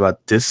 it's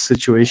about this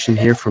situation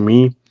here for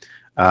me.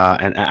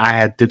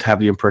 And did have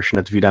the impression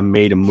that Vida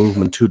made a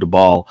movement to the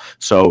ball.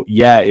 So,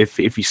 yeah, if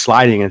he's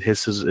sliding and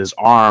hits his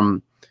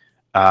arm,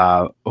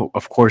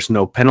 of course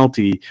no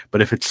penalty,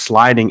 but if it's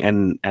sliding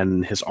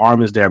and his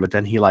arm is there, but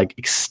then he like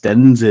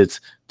extends it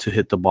to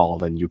hit the ball,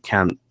 then you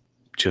can't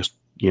just,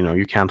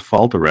 you can't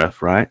fault the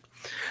ref, right?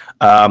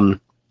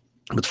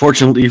 But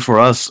fortunately for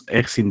us,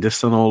 Ersin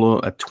Destanoğlu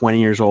at 20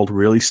 years old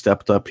really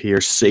stepped up here,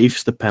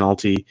 saves the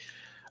penalty,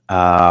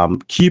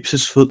 keeps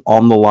his foot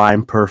on the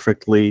line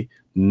perfectly,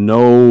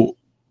 no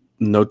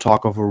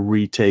talk of a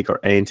retake or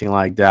anything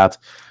like that.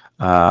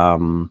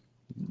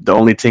 The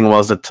only thing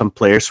was that some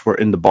players were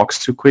in the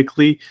box too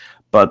quickly,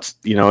 but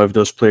if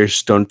those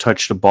players don't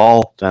touch the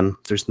ball, then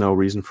there's no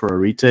reason for a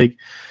retake.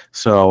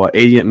 So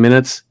 88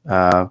 minutes,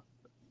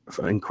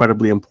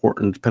 incredibly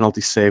important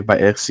penalty save by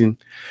Ersin.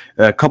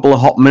 A couple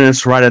of hot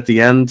minutes right at the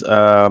end.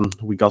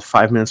 We got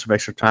 5 minutes of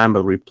extra time,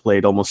 but we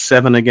played almost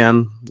 7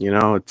 again.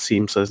 It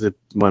seems as if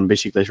when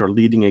Beşiktaş are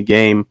leading a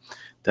game,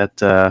 that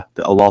the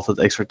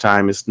allotted extra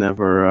time is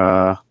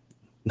never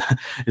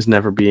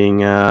being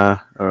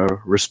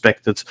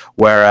respected,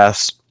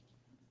 whereas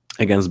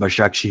against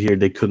Başakşehir here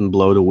they couldn't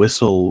blow the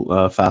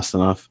whistle fast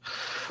enough.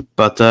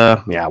 But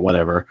yeah,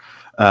 whatever.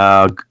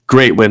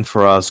 Great win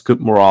for us,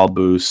 good morale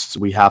boost.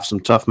 We have some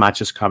tough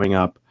matches coming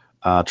up,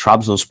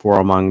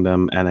 Trabzonspor among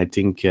them, and I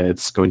think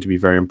it's going to be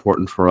very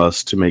important for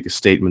us to make a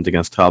statement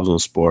against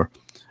Trabzonspor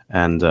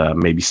and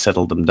maybe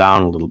settle them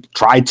down a little,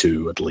 try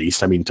to at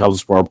least. I mean,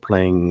 Trabzonspor are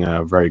playing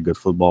very good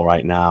football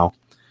right now.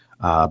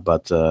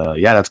 But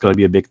yeah, that's going to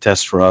be a big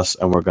test for us,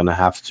 and we're going to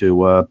have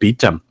to beat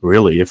them,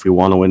 really. If we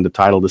want to win the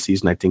title this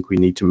season, I think we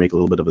need to make a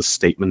little bit of a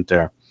statement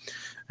there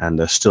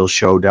and still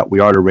show that we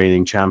are the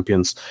reigning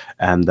champions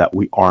and that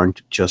we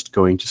aren't just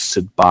going to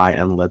sit by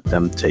and let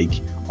them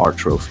take our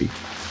trophy.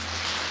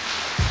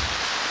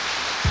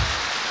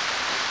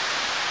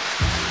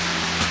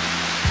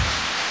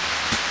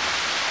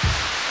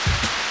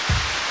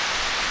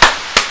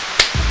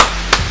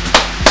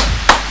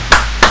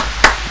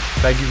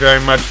 Thank you very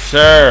much,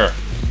 sir.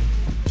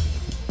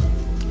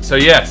 So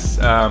yes,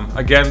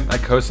 again, I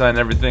co-sign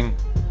everything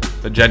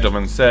the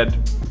gentleman said.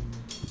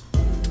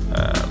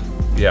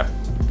 Yeah,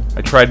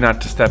 I tried not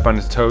to step on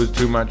his toes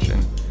too much in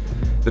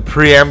the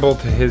preamble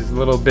to his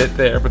little bit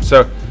there. But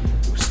so,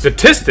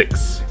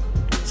 statistics,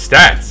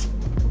 stats,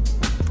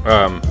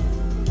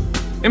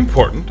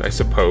 important, I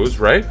suppose,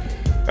 right?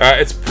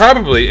 It's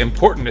probably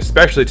important,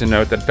 especially to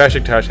note that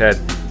Beşiktaş had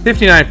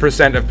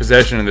 59% of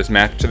possession in this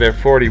match to their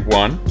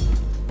 41,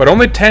 but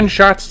only 10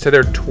 shots to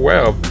their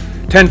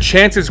 12, 10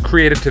 chances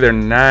created to their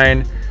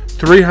 9,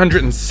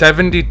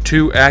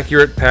 372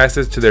 accurate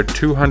passes to their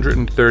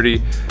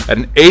 230, at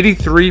an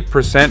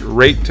 83%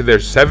 rate to their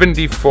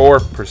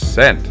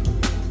 74%.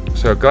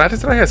 So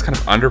Galatasaray has kind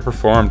of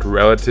underperformed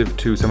relative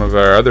to some of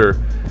our other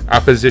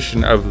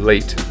opposition of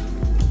late,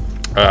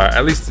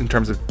 at least in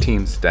terms of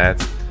team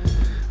stats.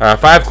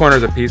 5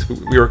 corners apiece.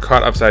 We were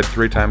caught offside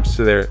 3 times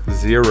to their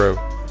 0,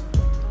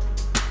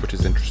 which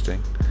is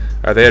interesting.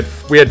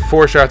 We had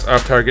 4 shots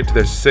off target to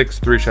their 6,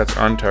 3 shots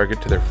on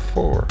target to their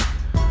 4,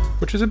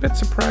 which is a bit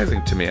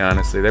surprising to me,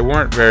 honestly. They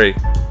weren't very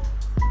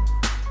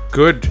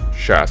good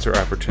shots or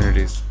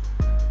opportunities,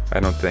 I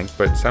don't think,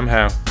 but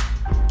somehow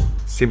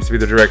seems to be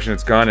the direction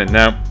it's gone in.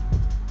 Now,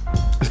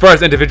 as far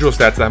as individual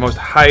stats,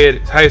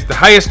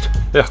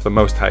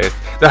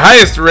 the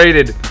highest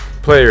rated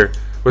player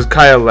was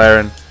Kyle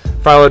Larin,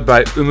 followed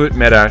by Umut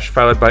Meraş,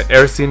 followed by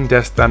Ersin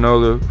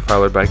Destanoglu,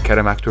 followed by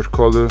Kerem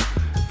Aktürkoğlu,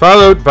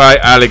 followed by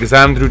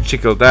Alexandru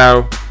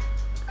Çikildau,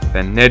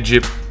 then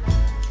Necip,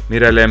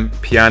 Miralem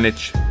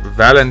Pjanic,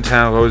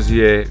 Valentin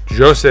Rosier,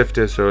 Joseph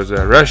de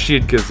Souza,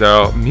 Rashid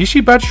Ghazal,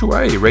 Michy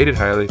Batshuayi, rated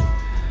highly.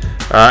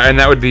 And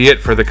that would be it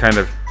for the kind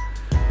of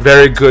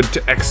very good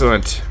to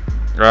excellent,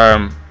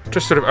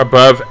 just sort of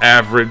above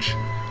average.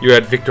 You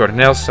had Victor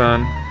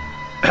Nelson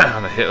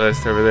on the hit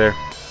list over there,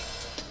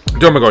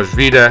 Domagoj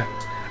Vida,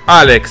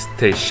 Alex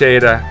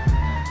Teixeira,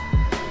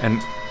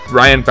 and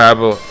Ryan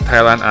Babel,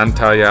 Taylan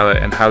Antalyala,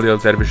 and Halil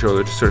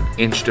Dervişoğlu just sort of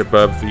inched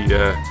above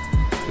the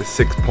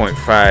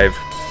 6.5.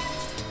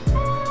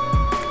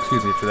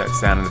 Excuse me for that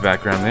sound in the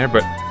background there,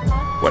 but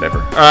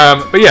whatever.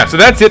 But yeah, so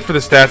that's it for the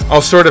stats.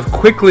 I'll sort of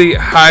quickly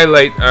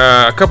highlight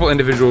a couple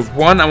individuals.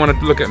 One, I want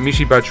to look at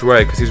Michy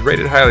Batshuayi because he's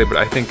rated highly, but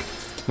I think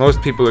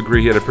most people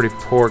agree he had a pretty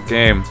poor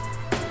game.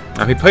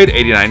 He played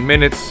 89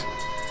 minutes,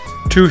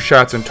 2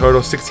 shots in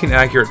total, 16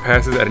 accurate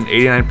passes at an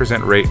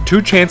 89% rate,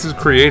 2 chances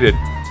created.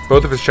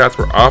 Both of his shots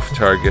were off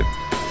target.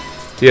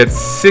 He had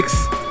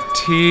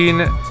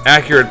 16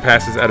 accurate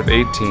passes out of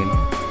 18.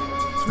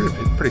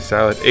 It's pretty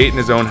solid. 8 in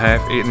his own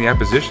half, 8 in the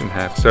opposition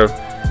half. So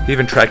he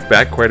even tracked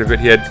back quite a bit.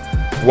 He had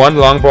 1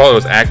 long ball that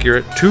was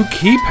accurate, 2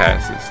 key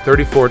passes,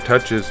 34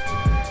 touches.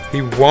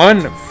 He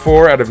won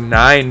 4 out of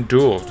 9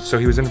 duels, so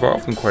he was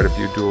involved in quite a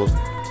few duels.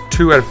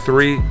 2 out of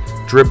 3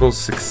 dribbles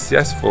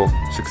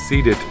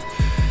succeeded.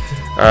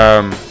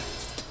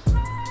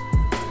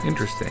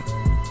 Interesting.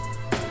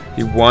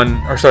 He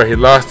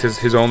lost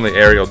his only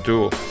aerial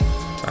duel,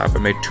 but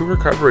made 2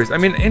 recoveries. I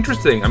mean,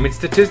 interesting. I mean,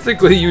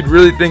 statistically, you'd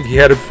really think he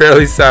had a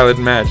fairly solid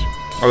match.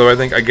 Although I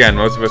think, again,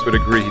 most of us would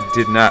agree he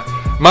did not.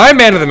 My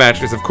man of the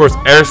match is, of course,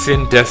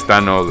 Ersin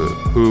Destanoglu,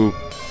 who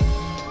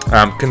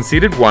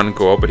conceded 1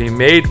 goal, but he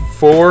made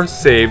 4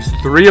 saves,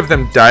 3 of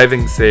them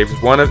diving saves.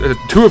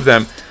 2 of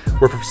them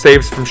were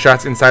saves from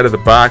shots inside of the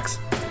box.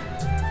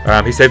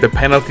 He saved a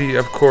penalty,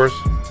 of course.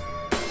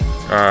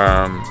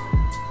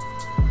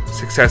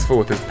 Successful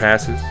with his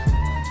passes,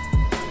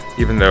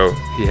 even though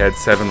he had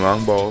 7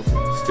 long balls.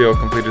 Still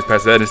completed his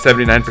passes at a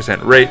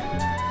 79% rate,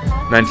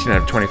 19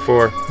 out of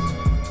 24.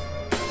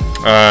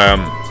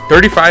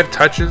 35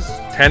 touches,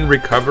 10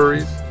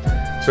 recoveries.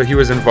 So he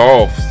was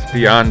involved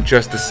beyond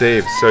just the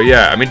saves. So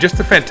yeah, I mean, just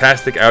a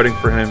fantastic outing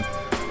for him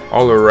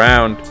all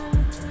around.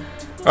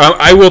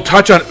 I will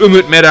touch on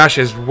Umut Meraş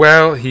as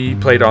well. He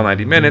played all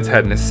 90 minutes,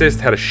 had an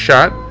assist, had a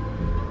shot.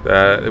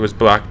 It was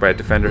blocked by a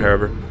defender,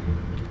 however.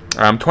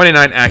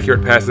 29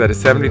 accurate passes at a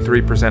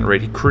 73%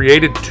 rate. He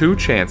created 2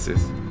 chances.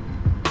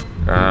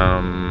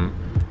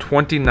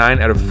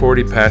 29 out of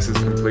 40 passes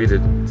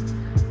completed.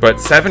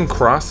 But 7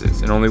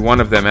 crosses and only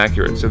 1 of them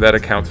accurate. So that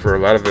accounts for a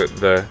lot of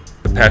the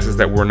passes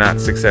that were not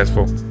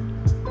successful.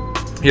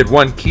 He had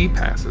 1 key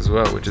pass as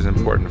well, which is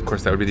important. Of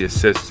course, that would be the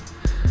assist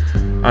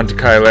onto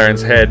Kyle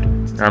Larin's head.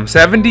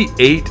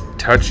 78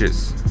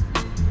 touches.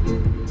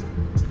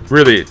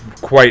 Really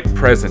quite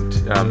present,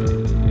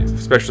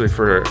 especially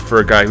for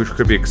a guy who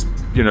could be,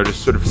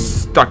 just sort of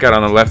stuck out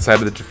on the left side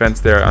of the defense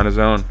there on his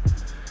own.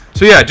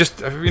 So yeah,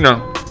 just,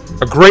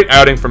 a great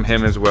outing from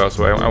him as well.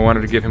 So I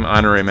wanted to give him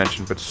honorary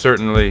mention, but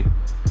certainly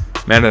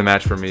man of the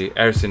match for me,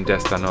 Ersin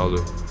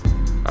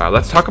Destanoglu.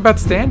 Let's talk about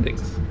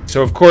standings.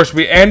 So of course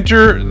we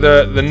enter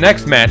the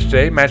next match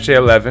day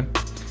 11,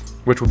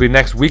 which will be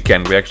next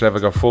weekend. We actually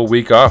have a full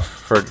week off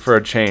for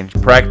a change.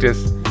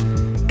 Practice,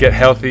 get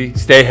healthy,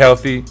 stay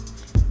healthy.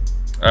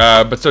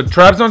 But so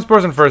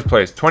Trabzonspor's in first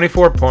place,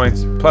 24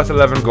 points, plus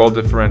 11 goal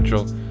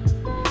differential.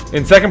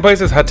 In second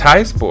place is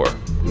Hatayspor,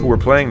 who we're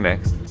playing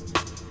next.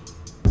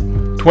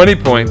 20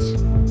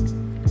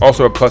 points,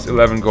 also a plus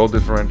 11 goal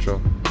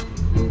differential.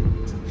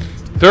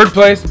 Third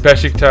place,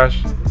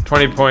 Beşiktaş,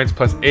 20 points,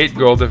 plus 8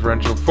 goal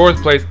differential.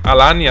 Fourth place,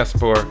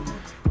 Alanyaspor,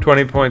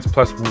 20 points,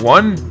 plus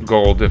 1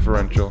 goal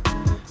differential.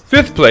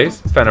 Fifth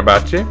place,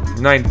 Fenerbahçe,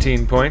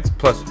 19 points,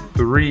 plus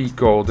 3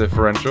 goal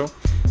differential.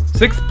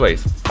 Sixth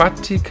place,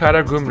 Fatih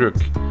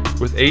Karagümrük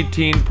with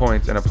 18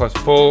 points and a plus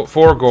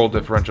 4 goal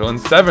differential.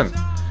 And seventh,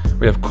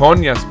 we have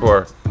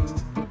Konyaspor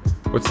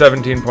with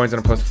 17 points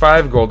and a plus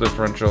 5 goal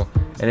differential.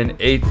 And in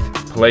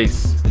 8th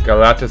place,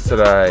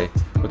 Galatasaray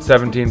with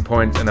 17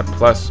 points and a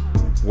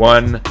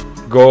 +1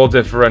 goal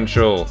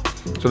differential.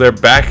 So they're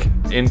back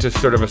into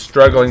sort of a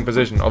struggling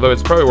position. Although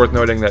it's probably worth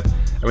noting that,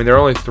 they're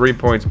only 3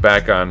 points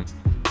back on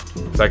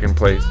second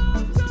place.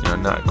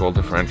 Not goal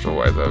differential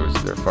wise,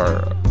 obviously.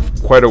 They're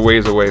quite a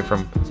ways away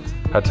from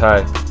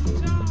Hatay.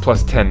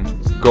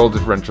 +10 goal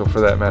differential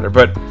for that matter.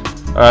 But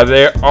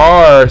they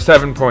are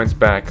 7 points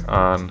back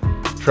on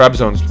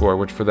Trabzonspor,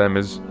 which for them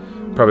is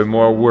probably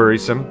more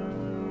worrisome.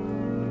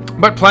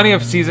 But plenty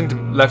of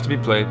season left to be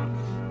played.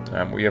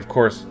 We, of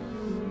course,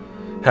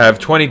 have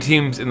 20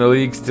 teams in the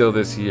league still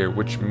this year,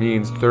 which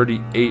means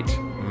 38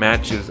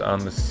 matches on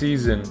the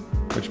season,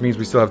 which means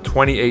we still have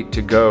 28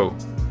 to go.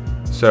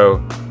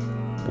 So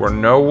we're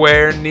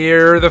nowhere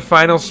near the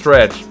final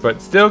stretch,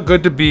 but still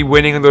good to be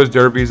winning in those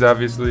derbies,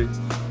 obviously.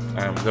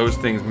 Those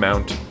things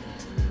mount.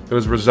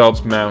 Those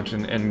results mount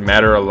and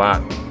matter a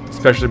lot,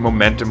 especially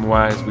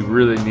momentum-wise. We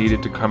really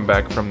needed to come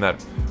back from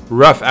that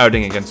rough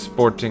outing against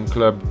Sporting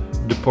Club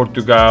de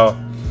Portugal.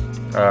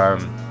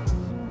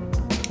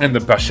 And the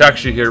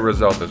Başakşehir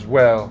result as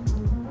well.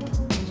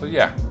 So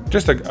yeah,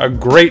 just a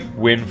great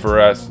win for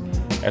us.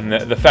 And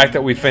the fact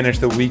that we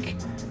finished the week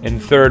in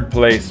 3rd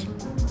place,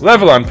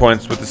 level on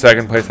points with the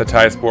 2nd place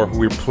Hatayspor, who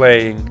we're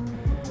playing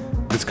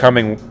this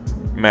coming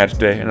match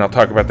day. And I'll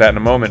talk about that in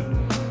a moment.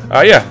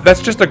 Yeah,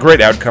 that's just a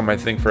great outcome, I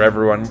think, for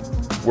everyone.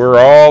 We're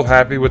all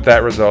happy with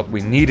that result.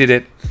 We needed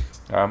it.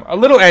 A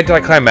little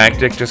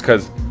anticlimactic just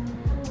because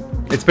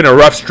it's been a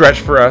rough stretch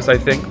for us, I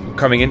think,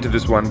 coming into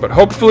this one. But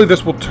hopefully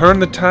this will turn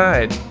the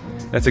tide.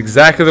 That's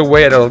exactly the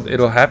way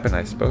it'll happen,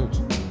 I suppose.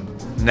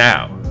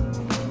 Now,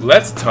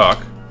 let's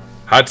talk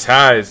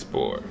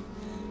Hatayspor.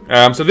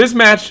 So this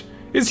match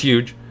is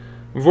huge.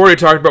 We've already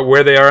talked about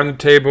where they are in the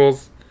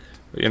tables,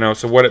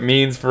 so what it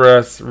means for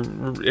us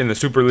in the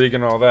Super League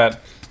and all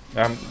that.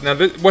 Now,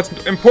 what's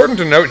important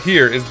to note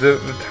here is the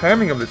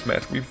timing of this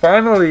match. We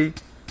finally,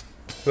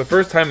 for the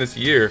first time this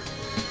year,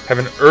 have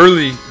an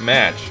early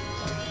match.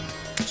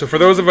 So for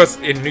those of us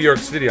in New York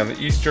City on the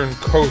eastern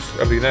coast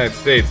of the United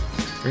States,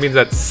 it means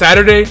that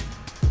Saturday,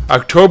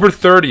 October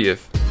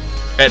 30th,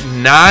 at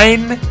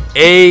 9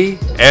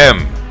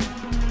 a.m.,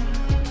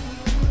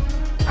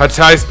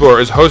 Hatayspor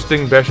is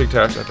hosting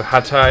Beşiktaş at the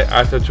Hatay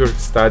Atatürk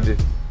Stadium.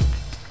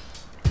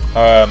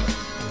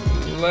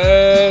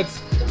 Let's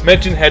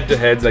mention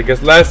head-to-heads. I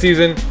guess last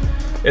season,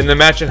 in the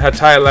match in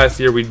Hatay last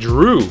year, we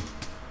drew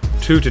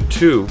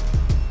 2-2.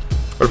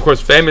 But of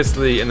course,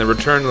 famously, in the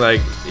return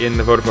leg in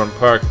the Vodafone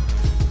Park,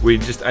 we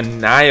just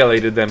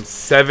annihilated them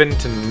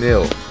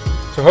 7-0.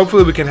 So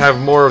hopefully we can have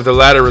more of the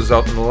latter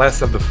result and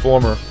less of the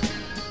former.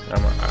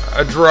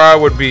 A draw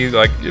would be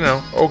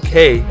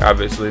okay,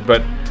 obviously,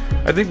 but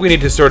I think we need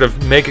to sort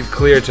of make it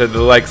clear to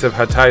the likes of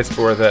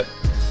Hatayspor that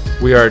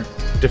we are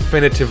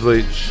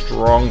definitively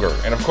stronger.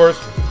 And of course,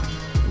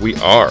 we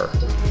are.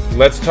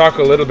 Let's talk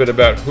a little bit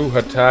about who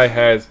Hatay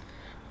has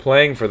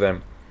playing for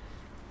them.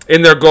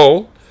 In their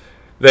goal,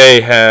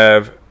 they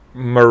have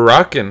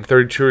Moroccan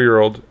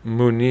 32-year-old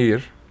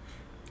Munir.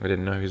 I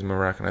didn't know he was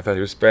Moroccan. I thought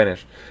he was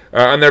Spanish.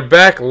 On their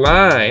back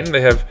line, they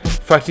have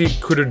Fatih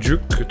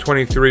Kurucuk, a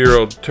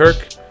 23-year-old Turk.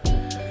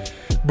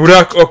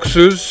 Burak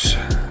Oksuz,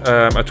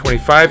 a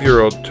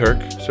 25-year-old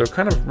Turk. So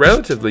kind of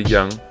relatively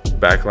young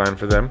back line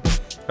for them.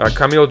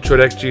 Kamil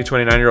Çorekci,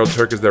 29-year-old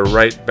Turk, is their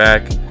right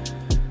back.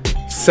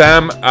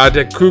 Sam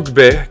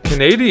Adekugbe,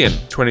 Canadian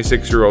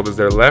 26-year-old, is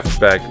their left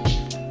back.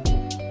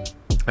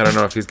 I don't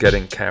know if he's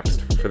getting caps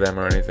for them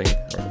or anything.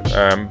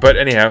 But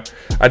anyhow,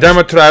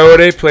 Adama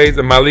Traore plays,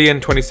 a Malian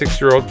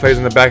 26-year-old, plays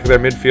in the back of their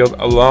midfield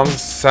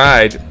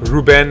alongside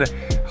Ruben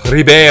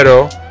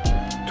Ribeiro,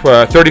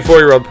 a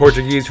 34-year-old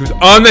Portuguese who's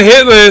on the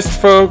hit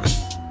list, folks.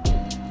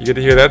 You get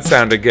to hear that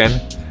sound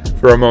again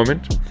for a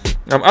moment.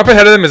 Up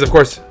ahead of them is, of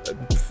course,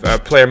 a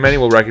player many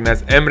will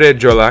recognize, Emre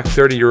Colak,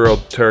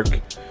 30-year-old Turk,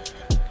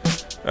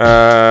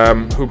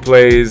 who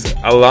plays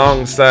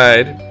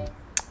alongside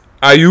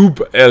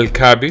Ayub El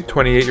Kabi,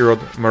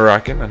 28-year-old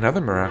Moroccan, another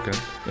Moroccan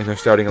in their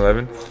starting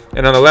 11.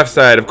 And on the left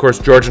side, of course,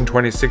 Georgian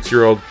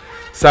 26-year-old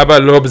Saba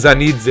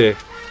Lobzanidze,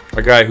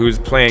 a guy who's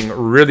playing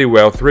really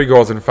well, 3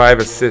 goals and 5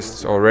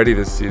 assists already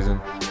this season.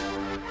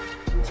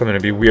 Something to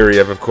be weary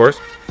of course.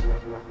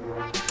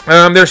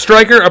 Their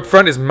striker up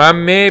front is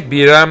Mame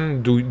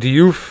Biram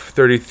Diouf,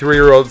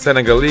 33-year-old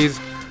Senegalese,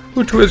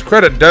 who to his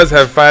credit does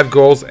have 5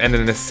 goals and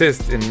an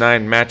assist in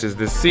 9 matches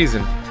this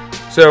season.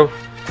 So,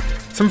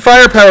 some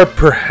firepower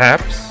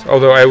perhaps,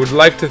 although I would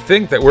like to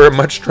think that we're a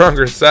much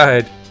stronger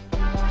side.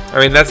 I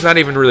mean, that's not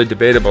even really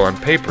debatable on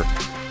paper.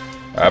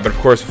 But of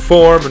course,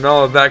 form and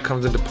all of that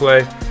comes into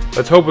play.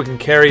 Let's hope we can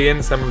carry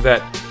in some of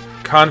that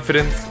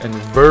confidence and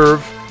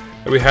verve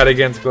that we had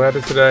against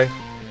Galatasaray.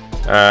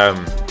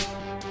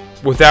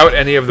 Without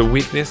any of the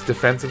weakness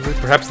defensively.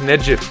 Perhaps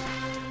Necip,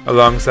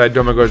 alongside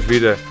Domagoj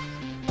Vida,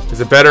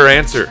 is a better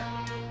answer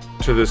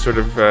to the sort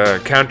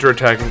of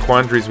counter-attacking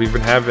quandaries we've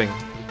been having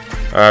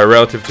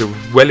relative to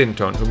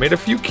Wellington, who made a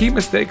few key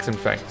mistakes, in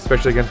fact,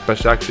 especially against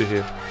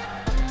Başakşehir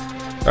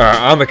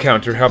on the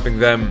counter, helping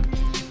them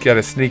get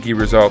a sneaky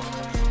result.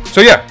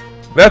 So yeah,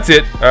 that's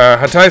it.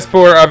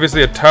 Hatayspor,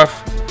 obviously a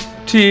tough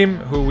team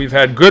who we've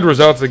had good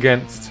results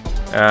against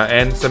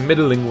and some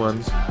middling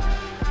ones.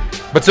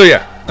 But so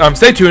yeah,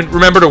 stay tuned.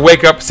 Remember to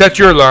wake up, set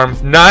your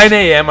alarms, 9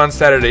 a.m. on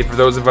Saturday for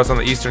those of us on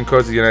the eastern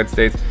coast of the United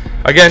States.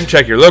 Again,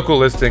 check your local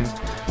listings.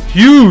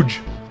 Huge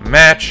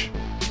match,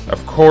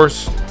 of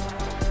course.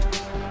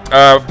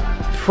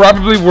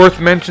 Probably worth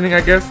mentioning,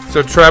 I guess.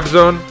 So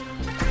Trabzon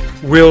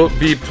will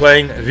be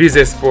playing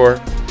Rizespor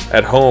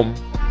at home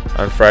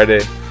on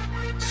Friday.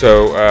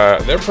 So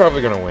they're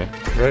probably going to win,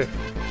 right?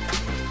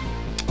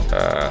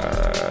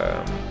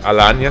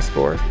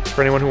 Alanyaspor,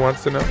 for anyone who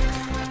wants to know.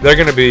 They're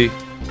going to be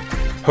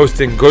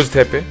hosting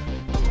Göztepe.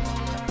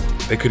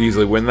 They could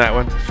easily win that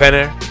one.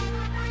 Fener.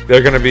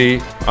 They're going to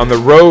be on the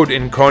road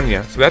in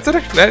Konya. So that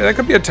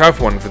could be a tough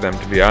one for them,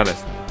 to be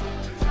honest.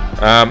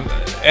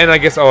 And I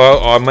guess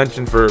I'll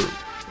mention for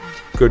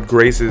good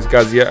graces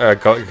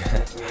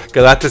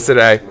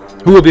Galatasaray,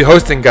 who will be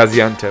hosting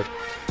Gaziantep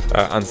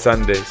on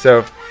Sunday.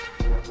 So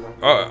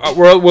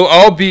we'll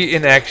all be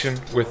in action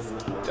with,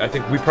 I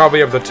think we probably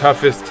have the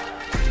toughest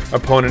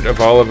opponent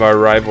of all of our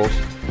rivals,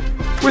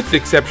 with the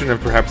exception of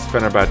perhaps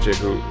Fenerbahce,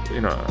 who,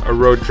 a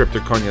road trip to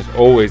Konya is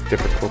always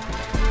difficult.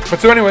 But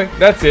so anyway,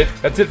 that's it.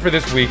 That's it for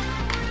this week.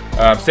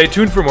 Stay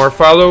tuned for more.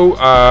 Follow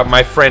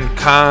my friend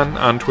Khan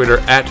on Twitter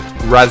at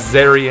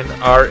Razerian,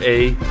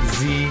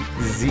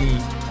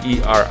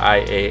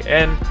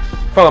 RAZZERIAN.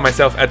 Follow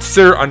myself at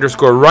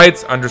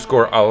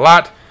Sir_Writes_a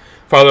lot.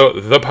 Follow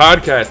the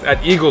podcast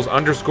at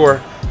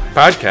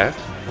Eagles_podcast.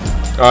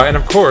 And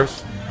of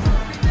course,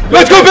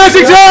 let's go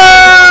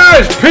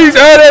Beşiktaş! Peace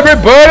out,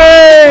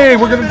 everybody!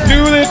 We're gonna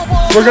do this.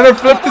 We're gonna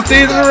flip the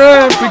season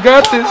around. We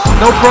got this.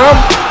 No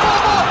problem.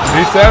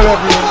 Peace out,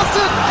 everyone.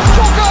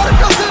 Çok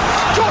harikasın,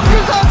 çok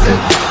güzelsin.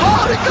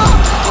 Harika,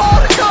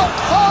 harika,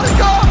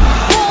 harika.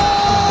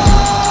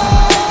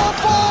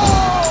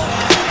 Gol!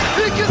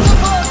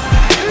 2-0,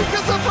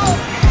 2-0,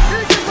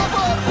 2-0,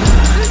 2-0,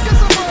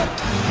 2-0.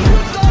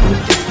 Güzel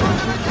bir kez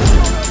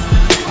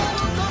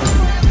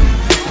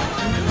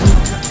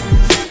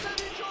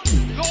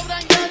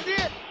Lovren geldi.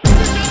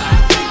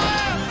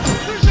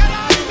 Dışarı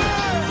attı.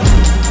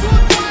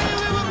 Goodbye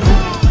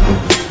Liverpool.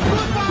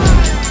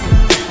 Goodbye.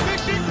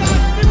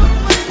 Beşiktaş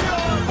Liverpool'a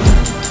gidiyor.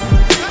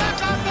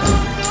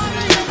 Karakartlar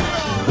Galatasaray'a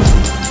gidiyor.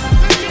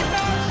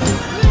 Beşiktaş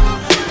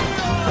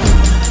Liverpool'a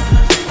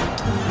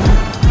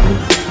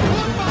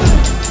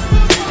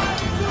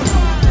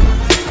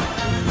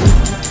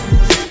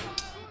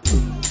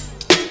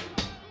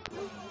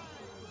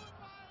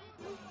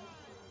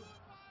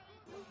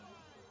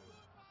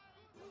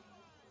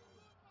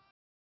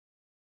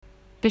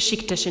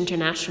Beşiktaş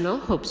International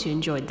hopes you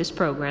enjoyed this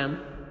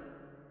program.